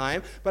all the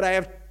time, but I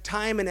have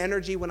time and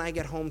energy when I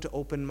get home to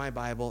open my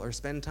Bible or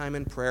spend time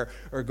in prayer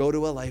or go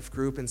to a life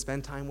group and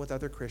spend time with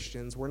other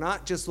Christians. We're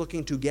not just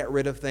looking to get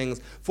rid of things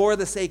for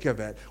the sake of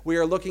it. We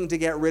are looking to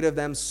get rid of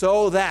them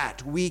so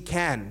that we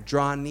can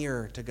draw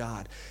near to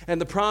God. And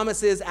the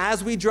promise is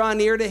as we draw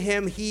near to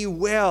him, he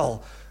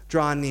will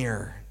draw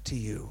near to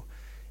you.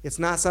 It's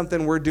not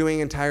something we're doing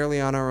entirely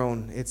on our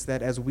own. It's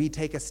that as we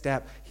take a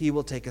step, he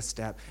will take a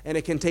step. And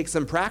it can take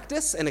some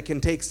practice and it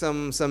can take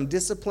some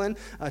discipline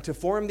to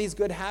form these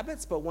good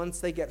habits. But once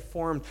they get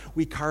formed,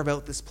 we carve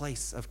out this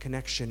place of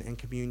connection and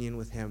communion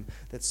with him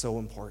that's so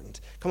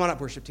important. Come on up,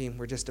 worship team.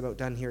 We're just about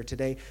done here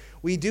today.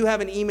 We do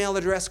have an email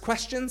address,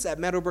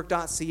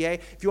 questions@meadowbrook.ca.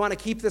 If you want to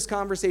keep this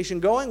conversation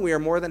going, we are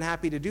more than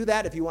happy to do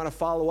that. If you want to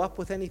follow up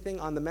with anything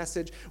on the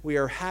message, we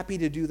are happy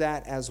to do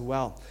that as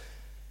well.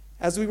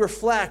 As we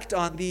reflect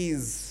on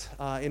these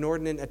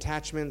inordinate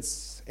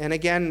attachments, and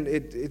again,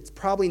 it's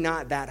probably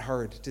not that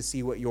hard to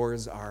see what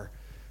yours are.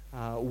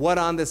 What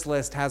on this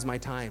list has my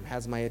time,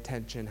 has my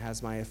attention,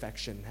 has my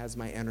affection, has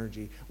my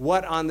energy?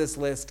 What on this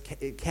list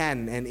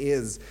can and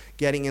is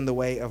getting in the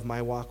way of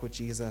my walk with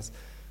Jesus?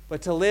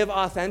 But to live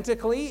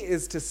authentically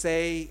is to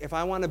say, if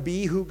I want to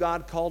be who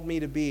God called me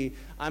to be,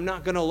 I'm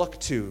not going to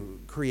look to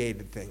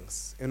created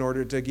things in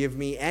order to give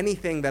me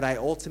anything that I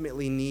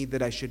ultimately need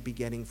that I should be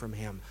getting from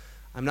him.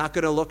 I'm not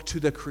going to look to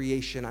the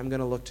creation. I'm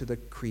going to look to the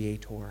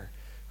Creator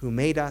who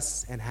made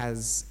us and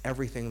has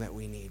everything that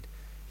we need.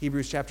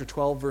 Hebrews chapter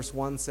 12, verse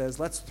 1 says,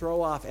 let's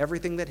throw off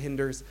everything that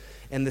hinders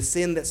and the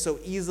sin that so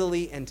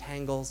easily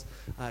entangles.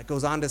 It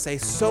goes on to say,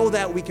 so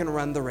that we can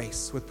run the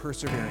race with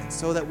perseverance,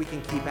 so that we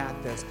can keep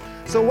at this.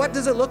 So what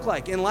does it look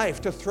like in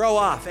life to throw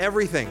off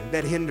everything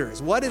that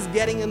hinders? What is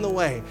getting in the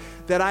way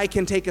that I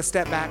can take a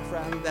step back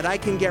from, that I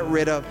can get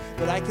rid of,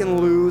 that I can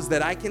lose,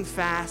 that I can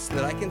fast,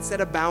 that I can set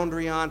a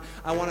boundary on?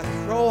 I want to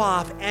throw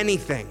off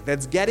anything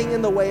that's getting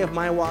in the way of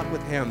my walk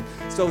with him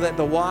so that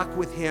the walk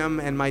with him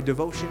and my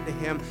devotion to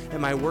him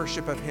and my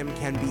worship of him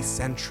can be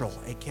central.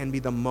 It can be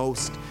the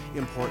most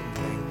important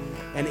thing.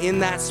 And in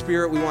that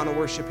spirit, we want to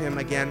worship him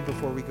again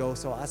before we go.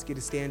 So I'll ask you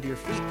to stand to your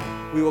feet.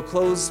 We will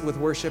close with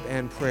worship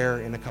and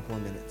prayer in a couple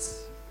of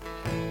minutes.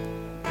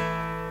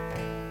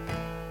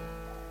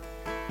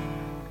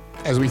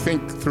 As we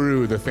think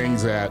through the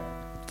things that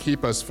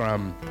keep us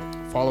from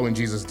following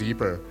Jesus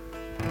deeper,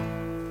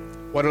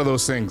 what are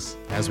those things,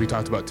 as we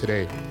talked about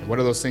today? What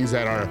are those things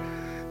that are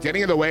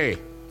getting in the way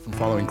from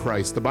following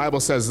Christ. The Bible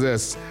says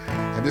this,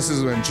 and this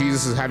is when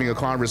Jesus is having a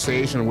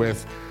conversation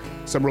with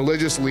some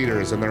religious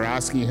leaders, and they're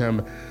asking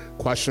him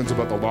questions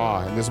about the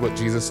law, and this is what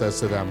Jesus says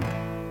to them.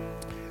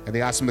 And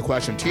they asked him the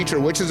question, "Teacher,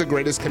 which is the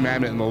greatest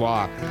commandment in the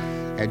law?"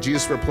 And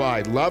Jesus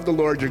replied, "Love the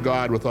Lord your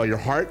God with all your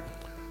heart,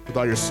 with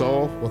all your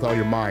soul, with all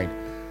your mind.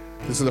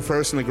 This is the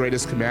first and the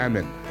greatest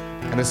commandment.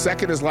 And the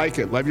second is like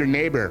it, love your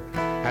neighbor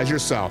as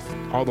yourself.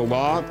 All the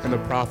law and the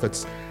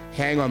prophets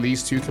hang on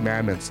these two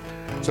commandments."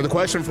 So the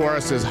question for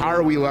us is, how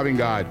are we loving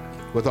God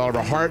with all of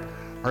our heart,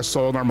 our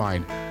soul, and our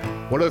mind?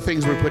 What are the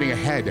things we're putting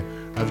ahead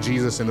of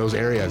Jesus in those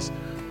areas?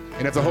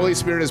 And if the Holy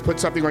Spirit has put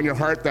something on your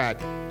heart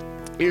that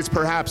is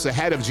perhaps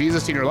ahead of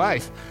Jesus in your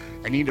life,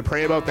 and you need to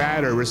pray about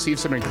that or receive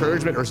some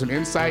encouragement or some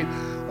insight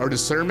or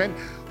discernment,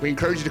 we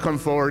encourage you to come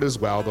forward as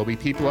well. There'll be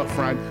people up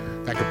front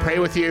that can pray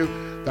with you,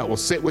 that will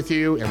sit with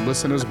you and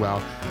listen as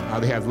well.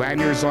 They have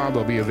lanyards on.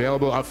 They'll be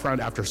available up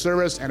front after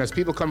service. And as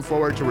people come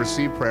forward to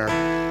receive prayer,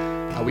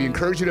 we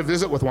encourage you to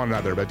visit with one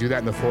another, but do that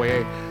in the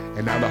foyer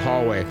and down the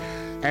hallway.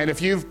 And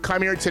if you've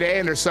come here today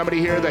and there's somebody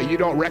here that you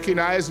don't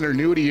recognize and they're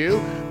new to you,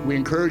 we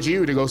encourage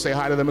you to go say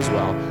hi to them as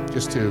well,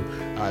 just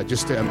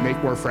to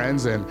make more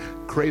friends and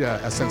create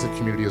a sense of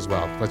community as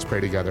well. Let's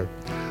pray together.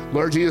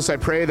 Lord Jesus, I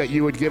pray that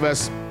you would give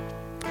us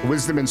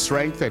wisdom and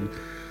strength and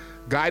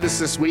guide us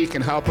this week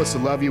and help us to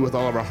love you with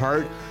all of our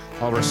heart,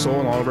 all of our soul,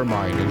 and all of our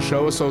mind, and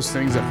show us those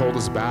things that hold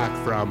us back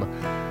from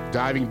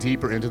diving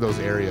deeper into those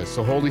areas.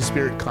 So Holy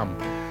Spirit, come.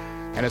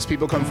 And as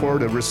people come forward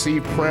to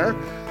receive prayer,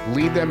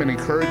 lead them and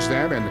encourage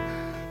them, and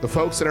the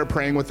folks that are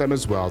praying with them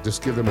as well,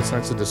 just give them a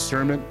sense of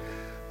discernment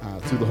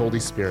through the Holy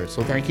Spirit.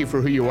 So thank you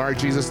for who you are,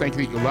 Jesus. Thank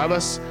you that you love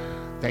us.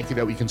 Thank you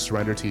that we can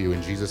surrender to you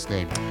in Jesus'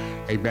 name.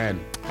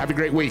 Amen. Have a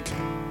great week.